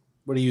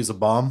 What do you use, a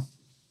bomb?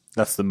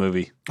 That's the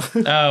movie.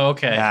 Oh,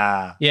 okay.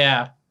 Ah.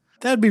 Yeah.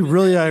 That'd be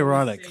really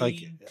ironic.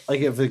 Like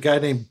if a guy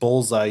named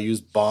Bullseye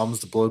used bombs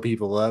to blow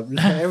people up.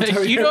 Every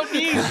time You don't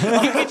need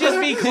you could just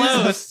be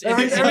close. and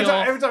Every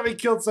you'll- time he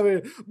killed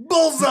somebody,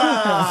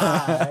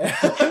 Bullseye!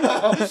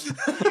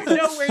 You're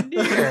nowhere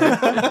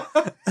near.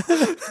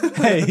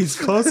 Hey, he's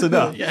close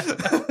enough. Yeah.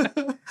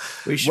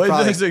 We should When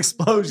probably, there's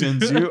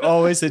explosions, you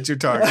always hit your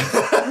target.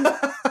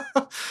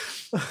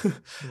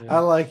 I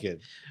like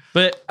it.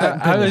 But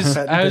Patent I was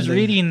pending. I was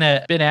reading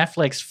that Ben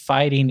Affleck's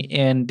fighting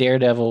in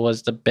Daredevil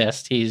was the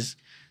best he's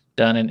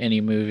done in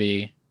any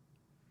movie.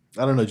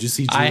 I don't know. Did you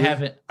see I Julie?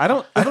 haven't. I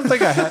don't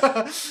think I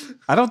had.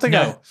 I don't think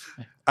No.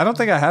 I don't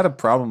think I had a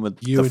problem with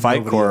You the and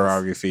fight nobody else.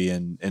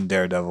 choreography in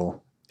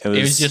Daredevil. It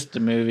was just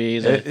the movie.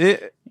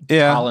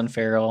 yeah, Colin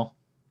Farrell.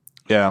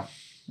 yeah.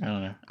 I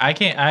don't know. I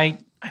can't. I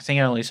think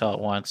I only saw it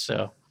once.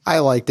 So I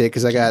liked it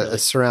because I got a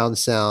surround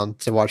sound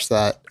to watch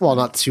that. Well,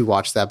 not to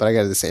watch that, but I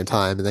got it at the same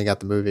time, and then got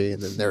the movie,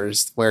 and then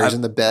there's where he's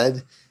in the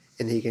bed,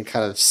 and he can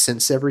kind of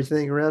sense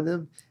everything around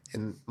him.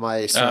 And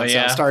my surround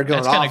yeah. sound started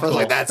going That's off. kinda I was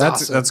like, cool. "That's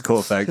awesome." That's a cool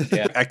effect.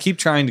 Yeah. I keep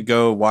trying to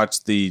go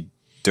watch the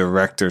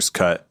director's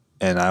cut,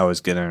 and I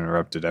always get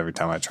interrupted every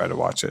time I try to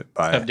watch it.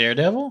 of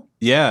Daredevil,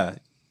 Yeah,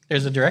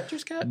 there's a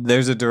director's cut.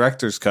 there's a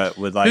director's cut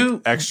with like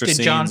Who extra did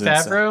scenes. Jon and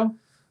stuff. Favreau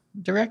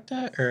direct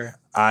that? Or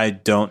I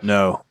don't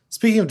know.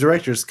 Speaking of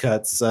director's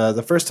cuts,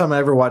 the first time I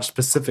ever watched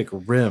Pacific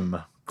Rim,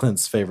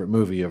 Clint's favorite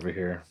movie over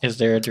here. is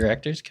there a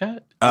director's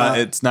cut?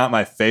 It's not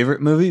my favorite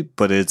movie,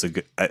 but it's a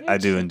good. I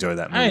do enjoy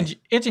that movie.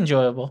 It's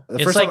enjoyable. The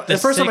It's first, like time, the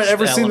first time I'd Sixth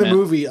ever seen the Element.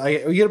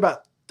 movie, we get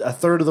about a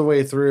third of the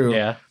way through.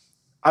 Yeah.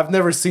 I've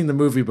never seen the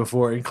movie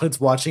before, and Clint's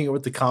watching it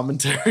with the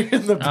commentary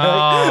in the back.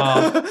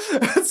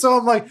 Oh. So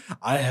I'm like,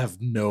 I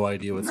have no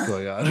idea what's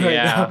going on right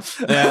Yeah.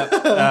 now.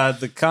 Yeah,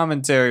 the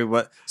commentary.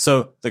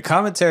 The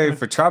commentary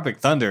for Tropic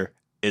Thunder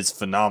is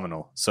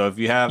phenomenal. So if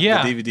you have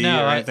Yeah, the DVD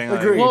no, or I anything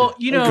like agree. that, Well,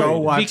 you know, go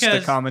watch the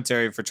because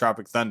commentary for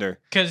Tropic Thunder.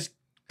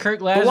 Kirk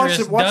watch Lazarus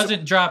it- watch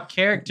doesn't drop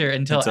character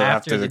until Until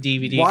after after the the-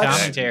 DVD Watch-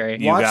 commentary.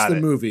 You Watch got the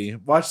it. movie.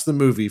 Watch the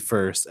movie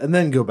first, and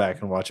then go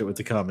back and watch it with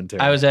the commentary.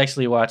 I was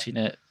actually watching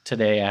it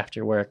today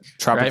after work.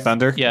 Tropic right?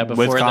 Thunder, Yeah,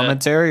 before with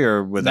commentary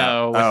or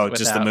without? No,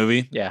 Just the without.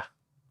 movie. Yeah.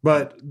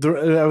 but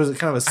that was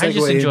kind of a I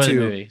just segue enjoy the into.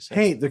 movie, so.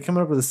 Hey, they're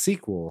coming up with a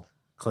sequel.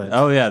 Clint.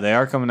 Oh yeah, they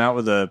are coming out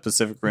with a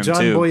Pacific Rim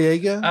John 2.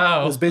 Boyega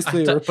Oh, was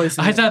basically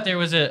replacing. I thought there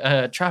was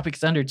a Tropic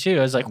Thunder too.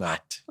 I was like, No.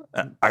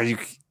 what? Are you?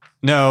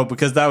 No,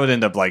 because that would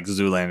end up like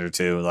Zoolander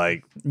 2.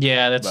 Like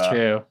Yeah, that's But-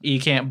 true.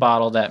 You can't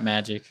bottle that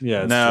magic.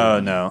 Yeah, it's no,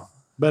 true. no.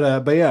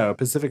 But yeah,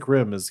 Pacific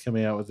Rim is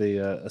coming out with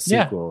a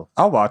sequel.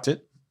 I'll watch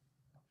it.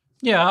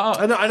 Yeah,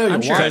 I know I'm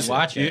you'll sure watch I'd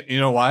watch it. You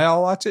know why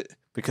I'll watch it?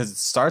 Because it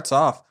starts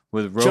off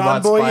with John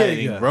robots Boyega.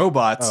 fighting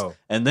robots, Oh.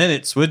 and then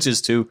it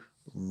switches to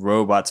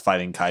robots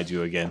fighting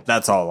kaiju again.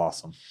 That's all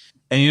awesome.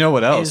 And you know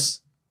what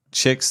else?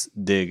 Chicks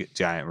dig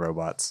giant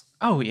robots.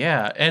 Oh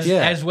yeah,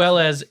 Yeah. as well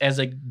as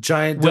a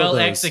Giant well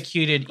dildos.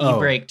 executed Oh.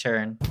 e-brake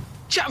turn.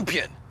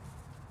 Champion.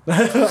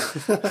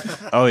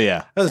 Oh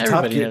yeah. That was a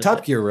Everybody knows Top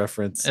that. Gear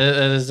reference.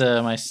 That is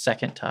my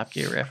second Top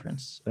Gear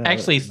reference. Yeah,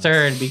 Actually, that's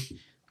third,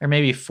 or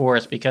maybe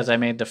fourth, because I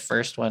made the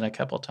first one a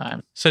couple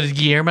times. So did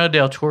Guillermo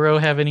del Toro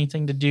have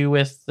anything to do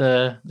with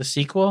the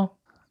sequel?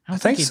 I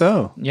think he-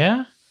 so.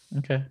 Yeah.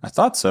 Okay. I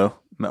thought so.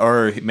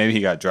 Or maybe he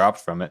got dropped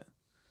from it.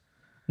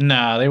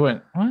 No, they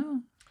went. Well,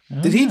 I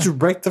don't Did he know.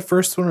 direct the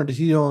first one, or did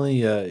he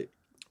only?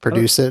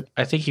 Produce it.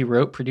 I think he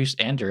wrote, produced,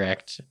 and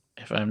direct.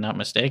 If I'm not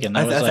mistaken,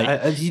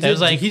 that He did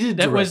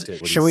that direct was-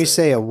 it. Should we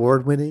say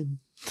award winning?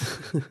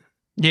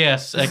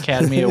 yes,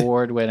 Academy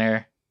Award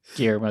winner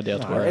Guillermo del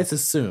Toro. It's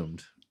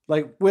assumed.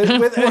 Like with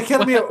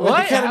Academy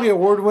What? Academy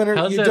Award winner,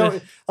 How's you that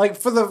don't like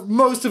for the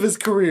most of his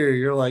career.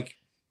 You're like,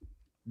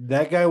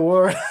 that guy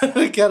won an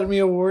Academy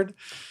Award.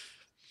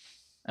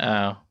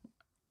 Oh,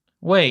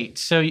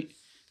 wait.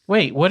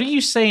 What are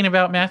you saying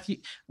about Matthew?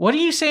 What are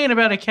you saying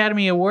about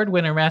Academy Award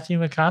winner Matthew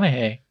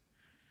McConaughey?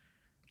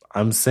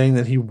 I'm saying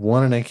that he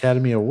won an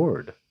Academy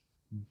Award,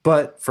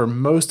 but for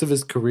most of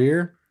his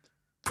career,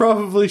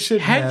 probably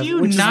shouldn't have. Have you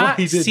which is why not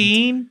he didn't.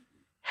 seen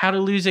How to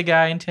Lose a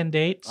Guy in 10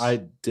 Dates?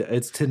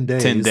 It's 10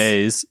 days. 10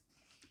 days.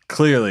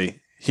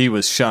 Clearly, he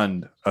was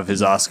shunned of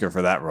his Oscar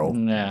for that role.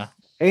 No.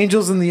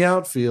 Angels in the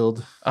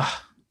Outfield.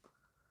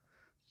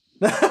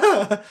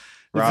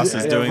 Ross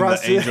is doing the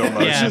angel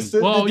motion. Yeah. just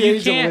the Well, you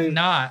angel can't wave.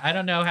 not. I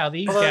don't know how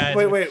these Hold on, guys.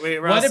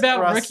 wait. What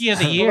about Rookie of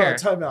the Year?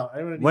 Time out. I'm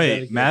gonna need that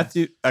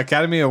Wait, again.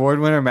 Academy Award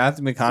winner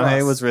Matthew McConaughey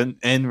Ross. was written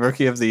in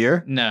Rookie of the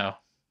Year? No.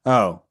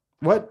 Oh.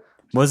 What?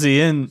 Was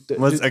he in?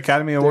 Was Dude,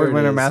 Academy there Award it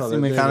winner is. Matthew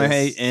Oh, there it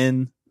McConaughey is.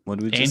 in what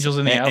did we just Angels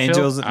in the Outfield?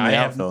 Angels in the I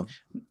have- Outfield.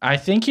 I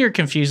think you're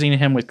confusing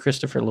him with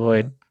Christopher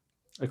Lloyd.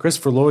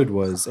 Christopher Lloyd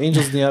was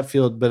Angels in the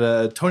Outfield,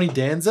 but Tony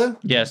Danza,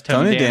 Yes,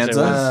 Tony Tony Danza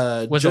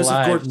Danza. was Joseph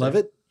alive.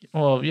 Gordon-Levitt,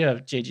 Well, yeah,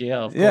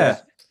 JGL. Of Yeah.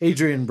 course.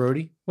 Adrian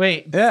Brody.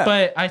 Wait, Yeah.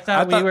 but I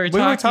thought we were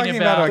talking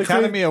about.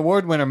 Academy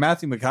Award winner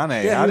Matthew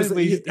McConaughey. Yeah, how he did was-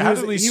 we he how was-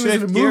 did we he was in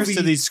shift a gears movie.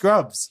 to these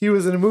scrubs? He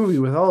was in a movie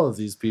with all of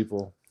these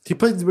people. He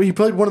played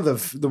one of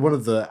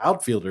the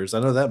outfielders. I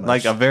know that much.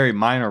 Like a very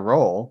minor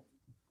role.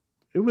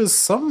 it was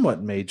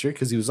somewhat major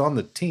because he was on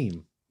the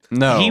team.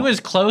 No. He was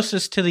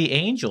closest to the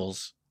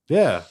Angels.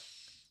 Yeah,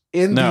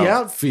 in No. the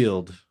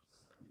outfield.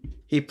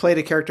 He played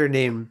a character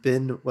named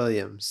Ben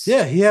Williams.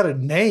 Yeah, he had a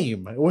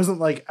name. It wasn't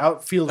like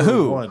outfielder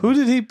Who? one. Who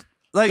did he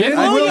like? Ben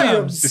I-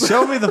 Williams.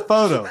 Show me the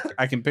photo.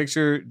 I can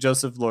picture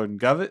Joseph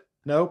Gordon-Levitt.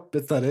 Nope,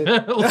 that's not it.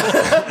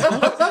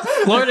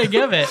 Lord to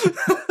give it.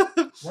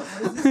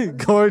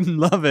 Gordon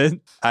Levitt.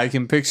 I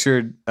can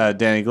picture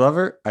Danny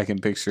Glover. I can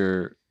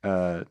picture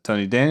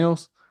Tony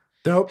Daniels.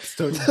 Nope.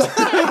 Tony.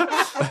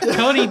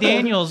 Tony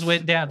Daniels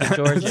went down to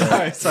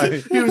Georgia.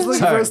 sorry. He was looking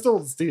Sorry. for a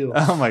stolen steal.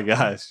 Oh my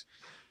gosh.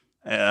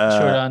 Short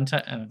on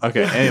time.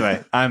 Okay.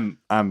 Anyway, I'm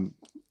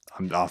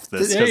off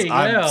this There because you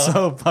I'm go.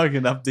 so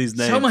fucking up these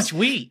names. So much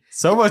wheat.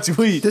 So much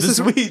wheat. This This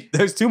is- wheat.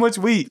 There's too much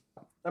wheat.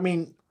 I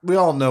mean, we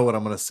all know what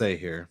I'm going to say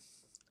here.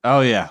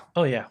 Oh yeah.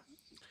 Oh yeah.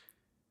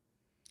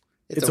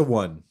 It's a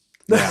one.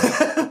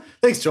 Yeah.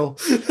 Thanks, Joel.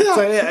 So,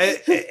 yeah,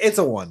 it's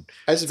a one.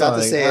 I was about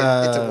to say it.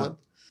 It's a one.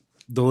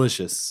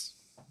 Delicious,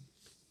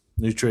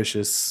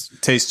 nutritious.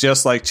 Tastes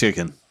just like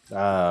chicken.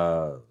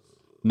 Uh,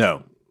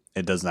 No,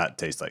 it does not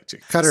taste like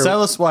chicken. Cutter.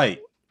 Celis White.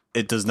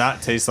 It does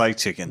not taste like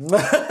chicken.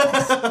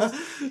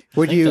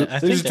 Would you I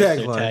There's think a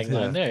that's the tagline, tagline.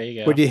 yeah. There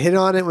you go. would you hit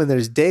on it when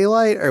there's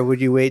daylight, or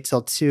would you wait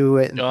till 2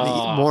 in the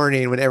Oh.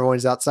 morning when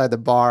everyone's outside the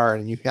bar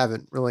and you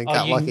haven't really Oh,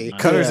 got you- lucky?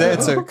 Cutter's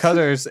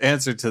Yeah.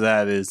 answer to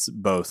that is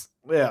both.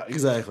 yeah,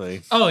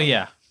 exactly. Oh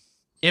yeah.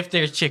 If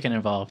there's chicken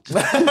involved.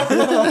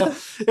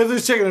 If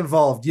there's chicken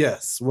involved,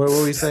 yes. What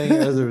were we saying?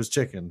 There was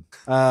chicken.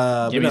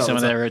 Give me some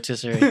of that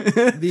rotisserie.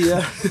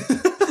 The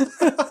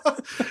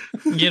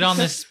Get on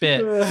this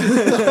spit.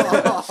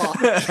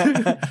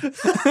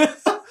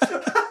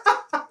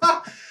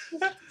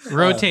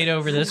 Rotate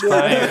over this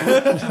fire.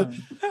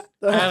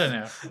 I don't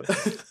know.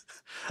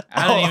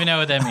 I don't even know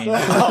what that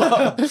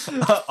means.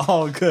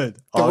 All good.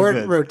 The All word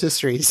good.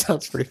 rotisserie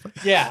sounds pretty funny.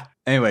 Yeah.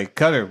 Anyway,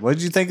 Cutter, what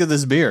did you think of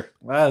this beer?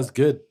 that was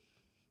good.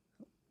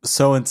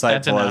 So That's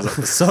insightful,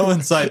 enough. so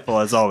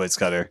insightful as always,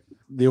 Cutter.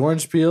 The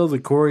orange peel, the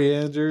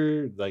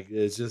coriander, like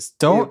it's just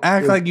Don't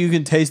act like you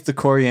can taste the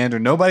coriander.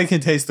 Nobody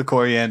can taste the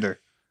coriander.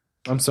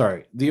 I'm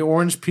sorry. The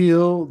orange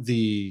peel,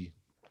 the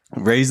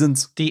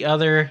Raisins, The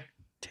other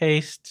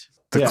taste.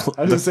 I was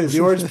gonna say the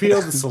orange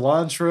peel, the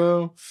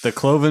cilantro. the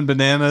cloven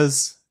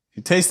bananas.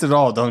 You taste it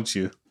all, don't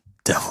you?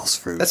 Devil's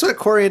fruit. That's what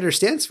coriander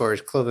stands for,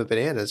 is cloven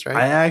bananas, right?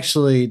 I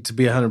actually, to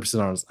be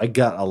 100% honest, I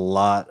got a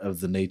lot of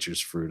the nature's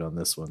fruit on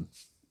this one.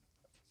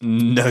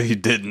 No, you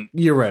didn't.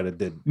 You're right, it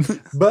didn't.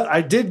 But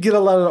I did get a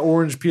lot of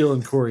orange peel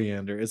and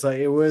coriander. It's like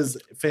it was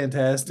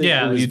fantastic.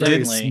 Yeah, it was You very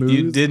definitely. smooth.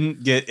 You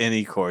didn't get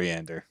any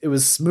coriander. It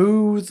was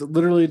smooth,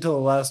 literally until the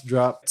last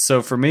drop.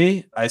 So for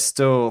me, it's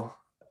a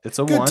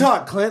Good 1.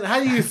 talk, Clint. How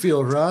do you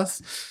feel,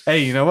 Ross? Hey,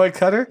 you know what,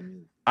 Cutter?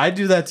 I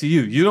do that to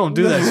you. You don't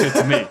do that shit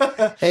to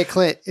me. Hey,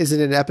 Clint, is it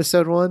an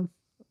episode 1?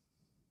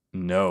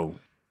 No,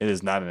 it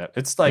is not an.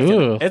 It's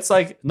Ooh.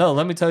 like no.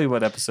 Let me tell you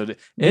what episode it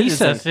is.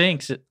 Lisa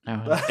thinks it.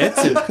 No.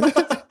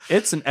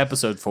 It's an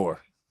episode 4.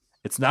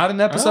 It's not an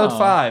episode Oh.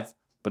 5,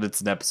 but it's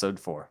an episode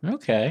 4.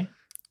 Okay.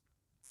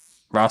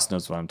 Ross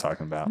knows what I'm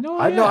talking about. No,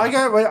 I know. I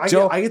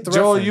yeah. get the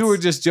Joel, reference. you were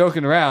just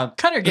joking around.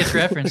 Cutter gets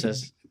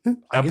references.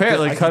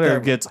 Apparently, I get Cutter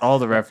that. gets all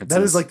the references.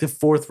 That is like the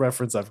 4th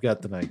reference I've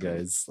got tonight,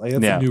 guys. Like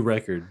that's Yeah. a new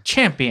record.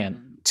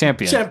 Champion.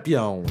 champion.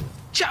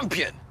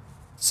 Champion.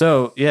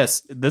 So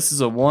yes, this is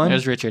a 1.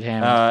 There's Richard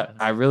Hammond.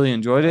 I really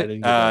enjoyed I it.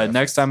 didn't get that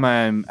Next time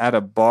I'm at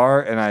a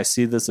bar and I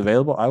see this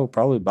available, I will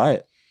probably buy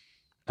it.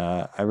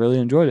 I really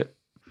enjoyed it.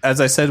 As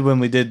I said when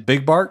we did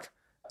Big Bark,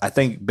 I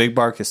think Big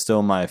Bark is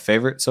still my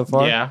favorite so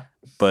far. Yeah.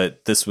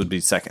 But this would be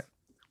second.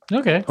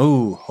 Okay.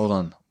 Oh, hold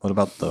on. What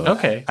about the?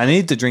 Okay. I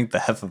need to drink the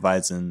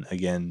Hefeweizen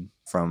again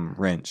from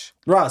Wrench.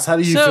 Ross, how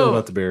do you So- feel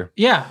about the beer?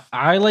 Yeah,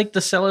 I like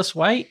the Celis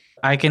White.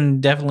 I can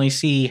definitely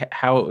see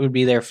how it would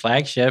be their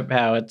flagship,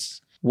 how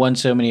it's won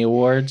so many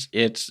awards.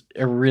 It's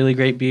a really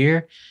great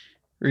beer,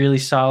 really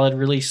solid,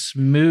 really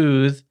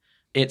smooth.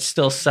 It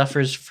still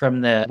suffers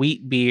from the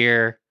wheat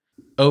beer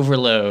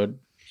overload.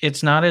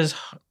 It's not as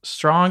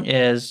strong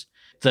as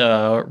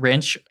the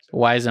Wrench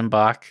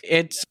Weizenbach.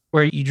 It's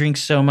where you drink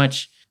so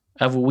much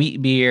of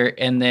wheat beer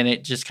and then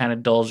it just kind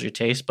of dulls your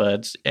taste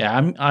buds.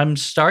 I'm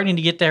starting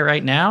to get that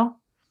right now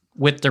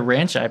with the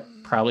Wrench. I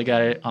probably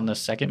got it on the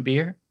second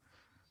beer.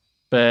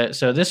 But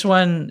so this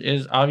one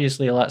is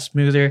obviously a lot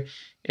smoother.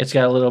 It's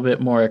got a little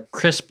bit more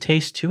crisp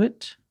taste to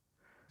it.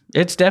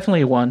 It's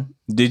definitely one.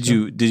 Did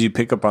you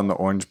pick up on the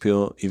orange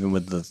peel even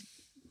with the?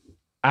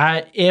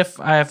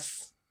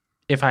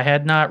 If I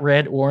had not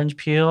read orange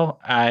peel,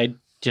 I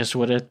just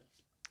would have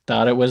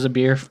thought it was a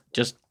beer,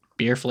 just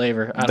beer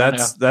flavor. I don't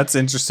know. That's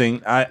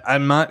interesting.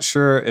 I'm not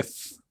sure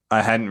if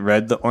I hadn't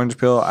read the orange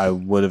peel, I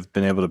would have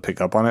been able to pick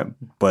up on it.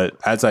 But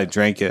as I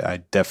drank it, I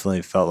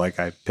definitely felt like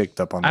I picked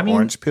up on the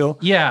orange peel.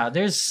 Yeah,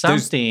 there's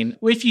something.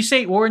 If you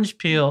say orange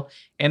peel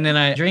and then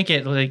I drink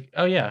it, like,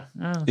 oh yeah,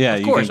 Yeah,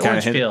 of course, you can kind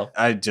orange of hit. peel.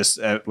 I just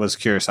was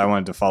curious. I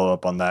wanted to follow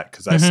up on that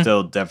because I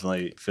still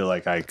definitely feel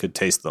like I could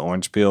taste the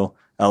orange peel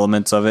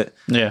elements of it,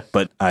 Yeah,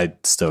 but I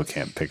still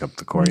can't pick up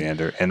the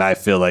coriander. And I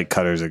feel like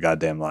Cutter's a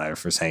goddamn liar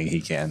for saying he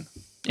can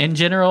in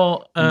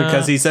general,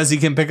 because he says he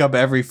can pick up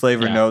every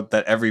flavor Yeah. note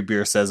that every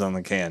beer says on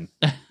the can.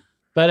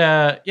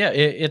 But yeah,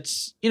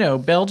 it's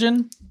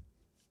Belgian.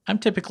 I'm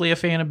typically a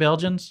fan of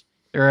Belgians.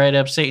 They're right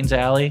up Satan's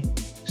alley.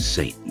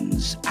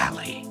 Satan's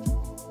Alley.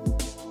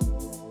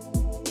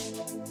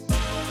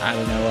 I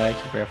don't know why I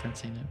keep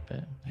referencing it,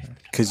 but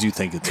Because you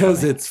think it's Because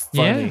funny. it's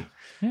funny.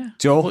 yeah.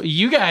 Joel, Well,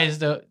 you guys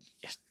don't.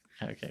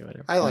 Okay,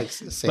 whatever. I like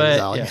Satan's But,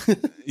 Alley. yeah.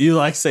 you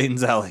like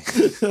Satan's Alley.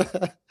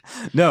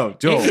 No,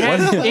 Joel.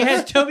 It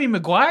has Tobey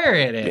Maguire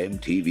in it.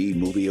 MTV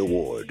Movie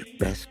Award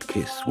Best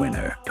Kiss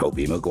winner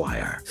Tobey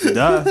Maguire.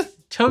 Duh.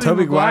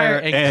 Tobey Maguire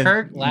and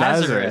Kirk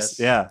Lazarus.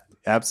 Yeah,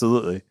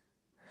 absolutely.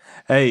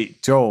 Hey,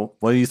 Joel,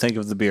 what do you think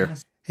of the beer?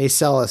 Hey,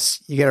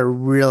 Celis, you got a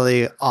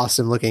really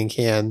awesome looking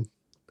can.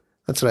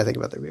 That's what I think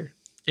about their beer.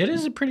 It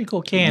is a pretty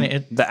cool can.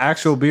 It The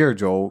actual beer,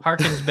 Joel.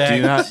 harkens back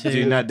Do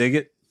you not dig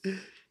it?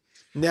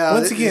 No,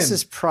 Once again, this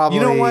is probably.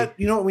 You know what?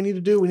 You know what we need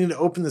to do? We need to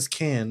open this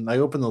can. Like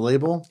open the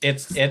label.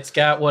 It's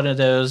got one of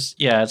those.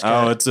 Yeah, it's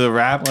got It's a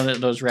wrap. one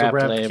of those It's a wrap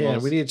wrapped labels.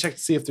 can. We need to check to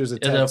see if there's a Is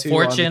it a tattoo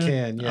fortune? on the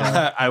can.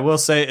 Yeah. I will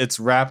say it's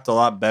wrapped a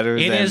lot better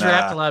It than is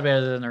wrapped a lot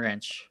better than the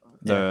wrench.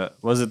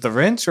 was it the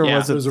wrench or Yeah.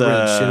 was It it, was a the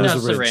wrench. It No, was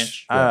it's a the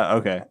wrench. wrench.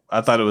 Okay.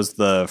 I thought it was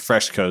the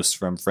Fresh Coast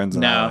from Friends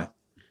and No.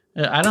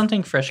 I don't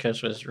think Fresh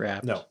Coast was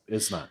wrapped. No,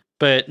 it's not.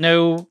 But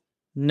no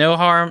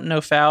harm, no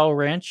foul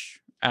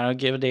wrench. I don't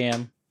give a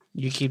damn.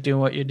 You keep doing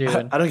what you're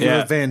doing. I don't give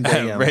a Van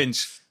Dam.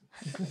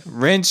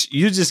 Wrench,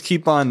 you just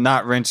keep on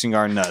not wrenching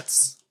our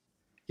nuts.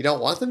 You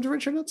don't want them to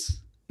wrench your nuts?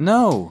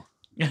 No.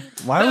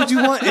 Why would you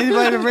want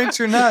anybody to wrench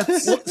your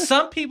nuts? Well,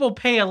 some people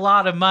pay a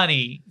lot of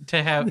money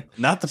to have.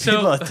 Not the So-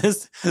 people at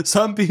this.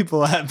 Some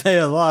people pay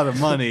a lot of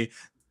money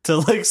to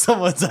lick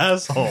someone's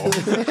asshole.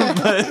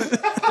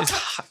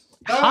 But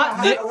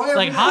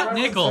Hot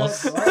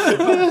nickels.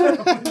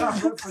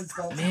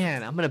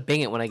 Man, I'm gonna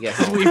bing it when I get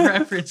home. We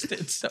referenced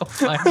it so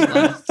much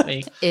last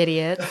week.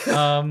 Idiot.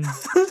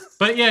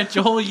 But yeah,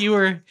 Joel, you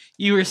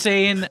were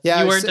saying Yeah,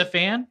 I you was weren't a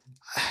fan.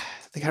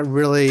 They got a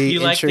really You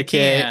like the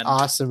intricate, can.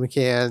 awesome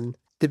can.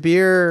 The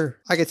beer,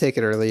 I could take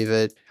it or leave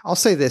it. I'll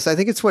say this: I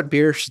think it's what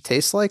beer should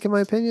taste like, in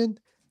my opinion.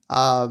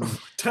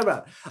 Time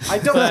out. I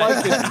don't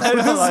like it. But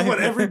this like is what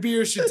it. every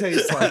beer should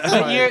taste like.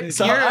 But you're-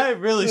 so I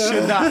really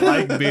should not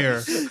like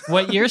beer.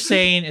 What you're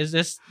saying is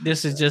this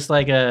is just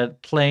like a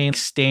plain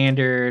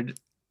standard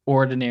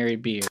ordinary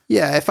beer.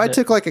 Yeah, if I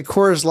took like a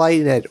Coors Light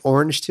and had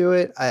orange to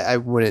it, I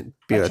wouldn't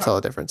be able to tell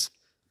the difference.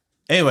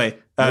 Anyway,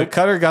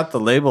 Cutter got the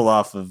label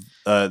off of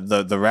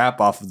the wrap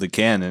off of the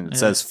can, and it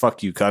says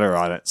 "fuck you, Cutter"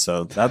 on it.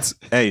 So that's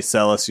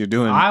sell us. You're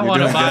doing. I want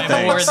to doing buy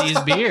good more of things.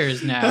 these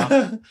beers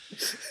now.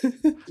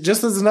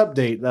 Just as an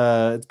update,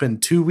 it's been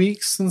 2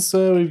 weeks since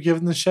we've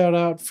given the shout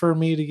out for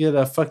me to get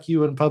a "fuck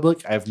you" in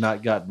public. I have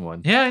not gotten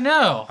one. Yeah, I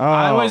know. Oh,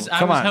 I was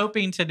come on.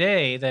 hoping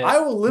today that I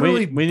will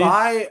literally We need-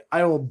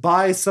 I will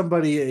buy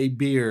somebody a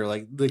beer,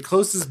 like the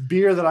closest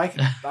beer that I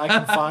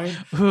can find.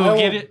 who I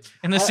get will- it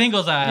in the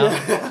singles aisle.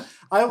 Yeah,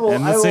 I will.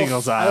 In the I will,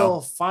 singles I aisle.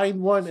 will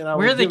find one and I will.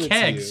 Where are the give it to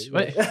kegs? you.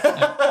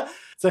 What-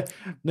 So,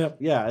 no,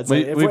 yeah. It's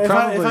We- like, we if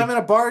probably- I'm in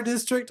a bar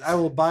district, I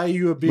will buy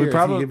you a beer. We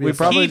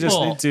probably just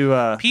People. need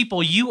to.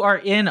 People, you are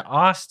in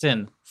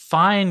Austin.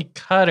 Find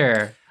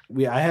Cutter.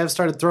 I have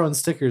started throwing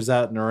stickers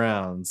out and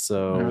around,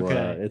 so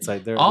Okay. it's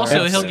like they're Also,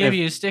 they're- he'll give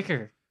you a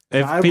sticker.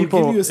 If I will give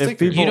people, you a if sticker.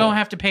 people, You don't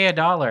have to pay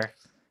 $1.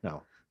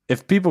 no.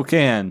 if people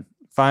can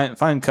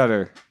find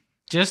Cutter,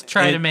 Just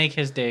try It- to make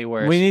his day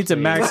worse. we need to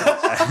please. max.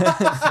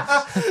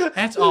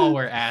 That's all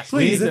we're asking.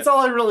 Please, need it's all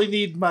I really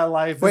need in my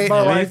life. is Wait,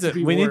 my we life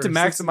be we need to worse.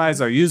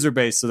 maximize our user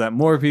base so that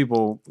more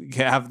people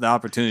can have the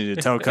opportunity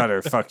to tell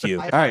Cutter, "Fuck you."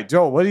 All right,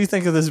 Joel, what do you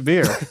think of this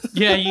beer?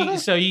 Yeah,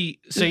 so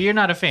you're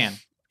not a fan.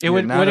 You're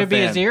Would not it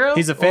be a fan. 0?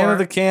 He's a fan Or- of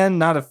the can,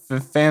 not a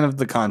fan of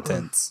the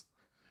contents.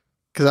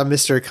 Because I'm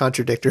Mr.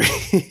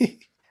 Contradictory.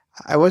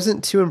 I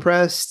wasn't too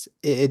impressed.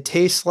 It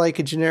tastes like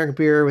a generic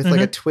beer with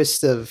like a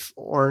twist of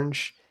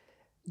orange.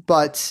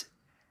 But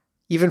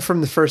even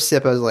from the first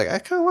sip, I was like, I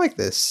kind of like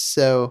this.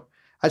 So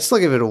I'd still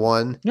give it a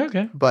 1.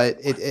 Okay. But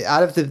it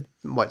out of the,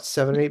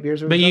 7 or 8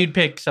 beers? But you'd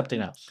pick something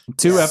else.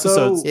 Two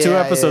So-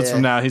 episodes Yeah.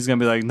 from now, he's gonna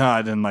be like, "No,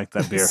 I didn't like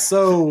that beer."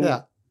 So,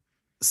 Yeah.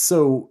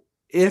 so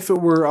if it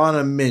were on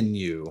a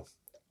menu,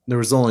 there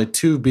was only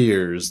 2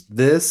 beers: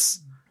 this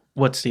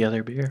What's the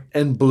other beer?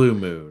 and Blue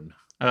Moon.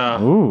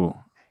 Ooh,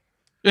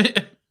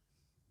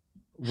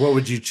 What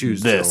would you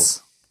choose?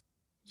 this.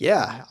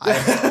 Yeah.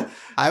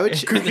 I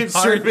would. Cricket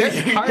hard, chirping.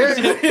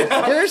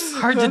 Here's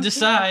hard to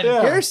decide.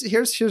 Yeah.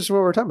 here's what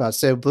we're talking about.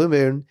 So Blue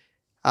Moon,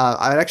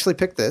 I would actually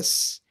pick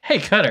this. Hey,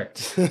 Cutter,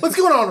 What's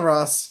going on,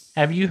 Ross?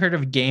 have you heard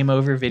of Game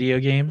Over Video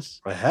Games?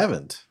 I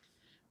haven't.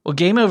 Well,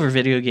 Game Over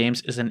Video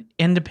Games is an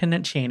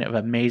independent chain of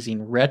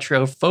amazing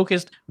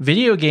retro-focused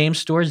video game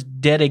stores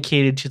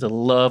dedicated to the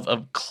love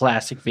of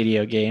classic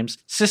video games,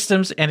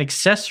 systems, and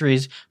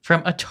accessories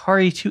from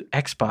Atari to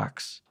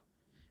Xbox.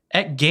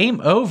 At Game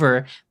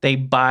Over, they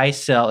buy,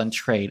 sell, and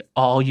trade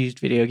all used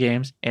video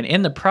games, and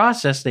in the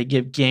process, they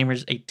give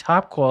gamers a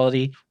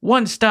top-quality,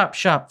 one-stop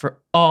shop for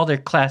all their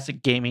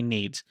classic gaming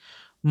needs.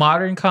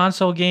 Modern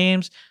console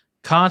games,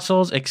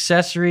 consoles,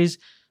 accessories,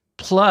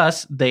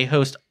 plus they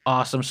host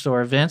awesome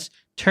store events,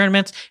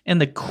 tournaments, and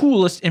the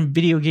coolest in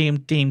video game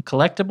themed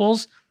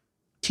collectibles,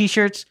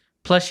 t-shirts,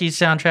 plushies,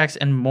 soundtracks,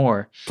 and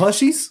more.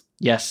 Plushies?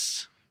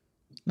 Yes,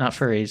 not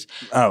furries.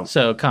 Oh,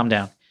 So calm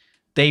down.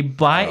 They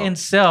buy Oh. and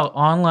sell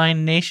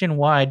online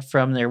nationwide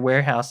from their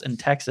warehouse in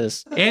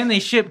Texas, and they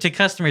ship to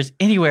customers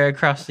anywhere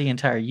across the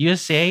entire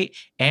USA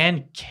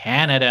and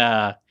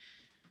Canada.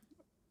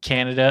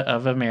 Canada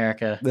of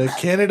America. The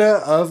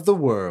Canada of the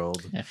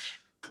world.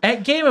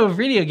 At Game Over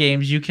Video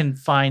Games, you can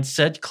find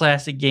such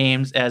classic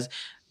games as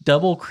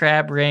Double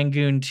Crab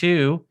Rangoon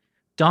 2,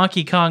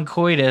 Donkey Kong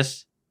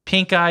Coitus,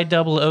 Pink Eye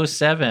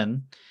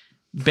 007,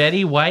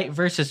 Betty White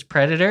vs.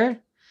 Predator,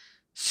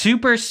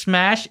 Super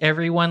Smash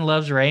Everyone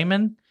Loves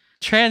Raymond,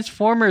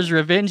 Transformers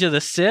Revenge of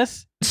the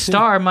Sith,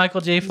 star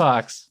Michael J.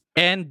 Fox,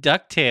 and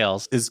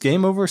DuckTales. is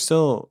Game Over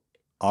still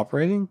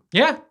operating?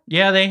 Yeah,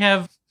 they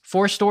have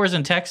 4 stores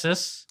in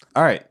Texas.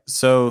 All right,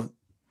 so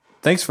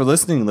thanks for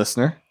listening,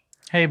 listener.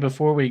 Hey,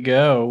 before we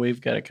go,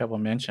 we've got a couple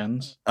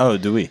mentions. Oh,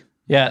 do we?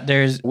 Yeah,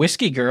 there's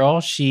Whiskey Girl.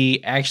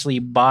 She actually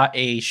bought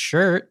a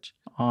shirt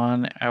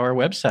on our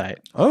website.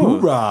 Oh,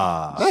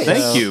 Hoorah!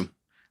 thank you.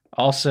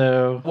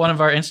 Also, one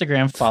of our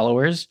Instagram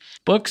followers,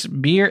 Books,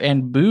 Beer,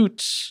 and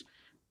Boots.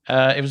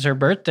 It was her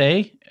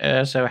birthday,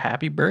 so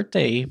happy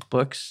birthday,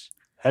 Books,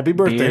 Happy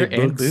birthday,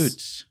 Beer, and Books.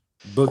 Boots.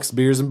 Books,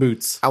 beers, and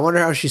boots. I wonder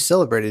how she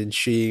celebrated. Did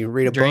she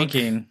read a book?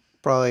 Drinking.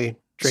 Probably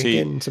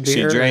drinking some She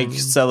beer. drank and-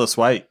 Celis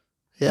White.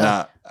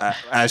 Yeah.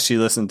 As she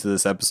listened to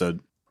this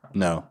episode.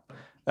 No.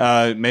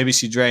 Maybe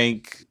she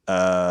drank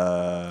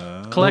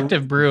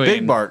Collective Brewing.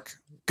 Big Bark.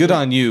 Good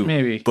on you.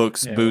 Maybe.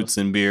 Books, Yeah. boots,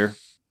 and beer.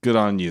 Good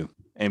on you.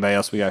 Anybody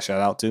else we got to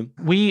shout out to?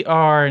 We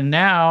are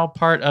now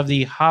part of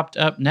the Hopped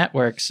Up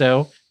Network,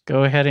 so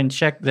go ahead and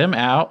check them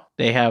out.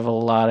 They have a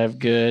lot of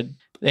good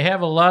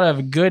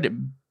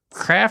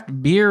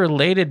craft beer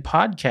related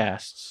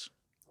podcasts.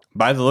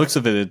 By the looks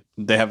of it,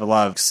 they have a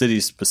lot of city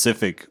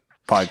specific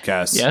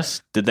podcasts.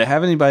 Yes, Did they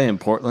have anybody in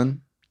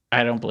Portland?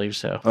 I don't believe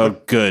so. Oh,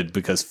 good,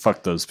 because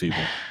fuck those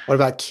people. What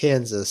about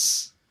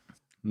Kansas?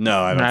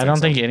 No, I I don't don't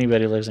think think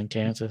anybody lives in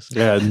Kansas.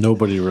 Yeah,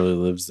 nobody really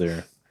lives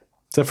there.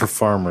 Except for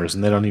farmers,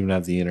 and they don't even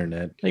have the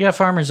internet. They got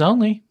farmers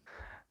only.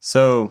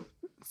 so.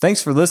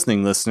 Thanks for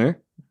listening, listener.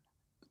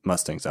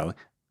 Mustang Sally.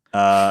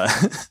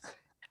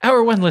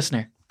 Our one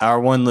listener. Our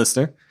one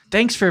listener.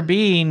 Thanks for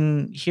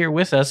being here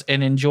with us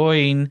and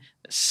enjoying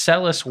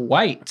Celis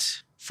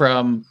White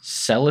from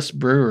Celis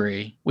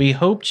Brewery. We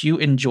hoped you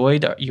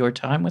enjoyed your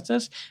time with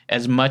us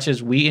as much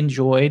as we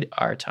enjoyed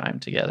our time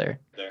together.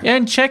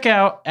 And check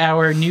out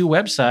our new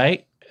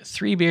website,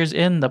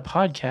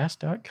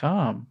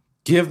 3beersinthepodcast.com.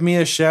 Give me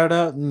a shout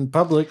out in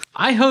public.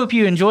 I hope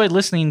you enjoyed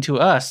listening to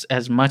us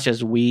as much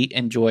as we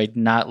enjoyed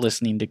not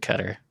listening to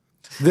Cutter.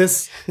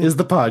 This is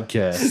the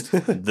podcast.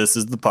 This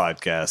is the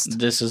podcast.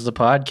 This is the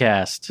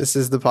podcast. This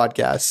is the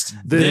podcast.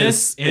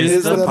 This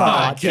is the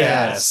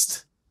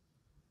podcast.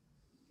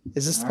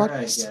 Is this the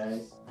podcast?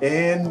 guys.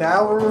 And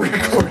now we're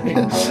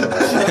recording.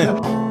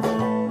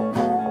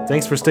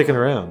 Thanks for sticking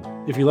around.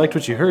 If you liked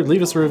what you heard,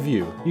 leave us a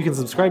review. You can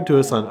subscribe to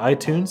us on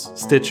iTunes,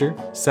 Stitcher,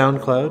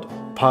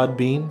 SoundCloud,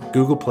 Podbean,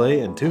 Google Play,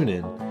 and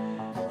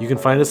TuneIn. You can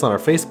find us on our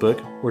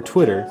Facebook or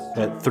Twitter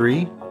at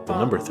 3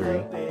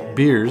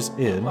 Beers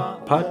in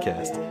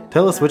Podcast.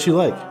 Tell us what you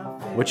like,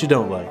 what you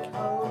don't like.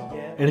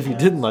 And if you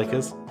didn't like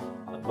us,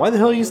 why the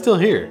hell are you still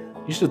here?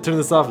 You should have turned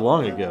this off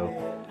long ago.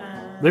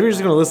 Maybe you're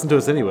just going to listen to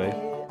us anyway.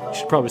 You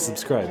should probably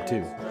subscribe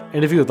too.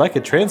 And if you would like a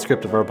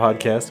transcript of our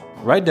podcast,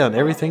 write down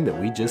everything that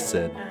we just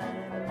said.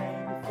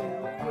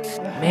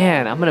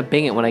 Man, I'm gonna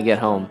bing it when I get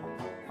home.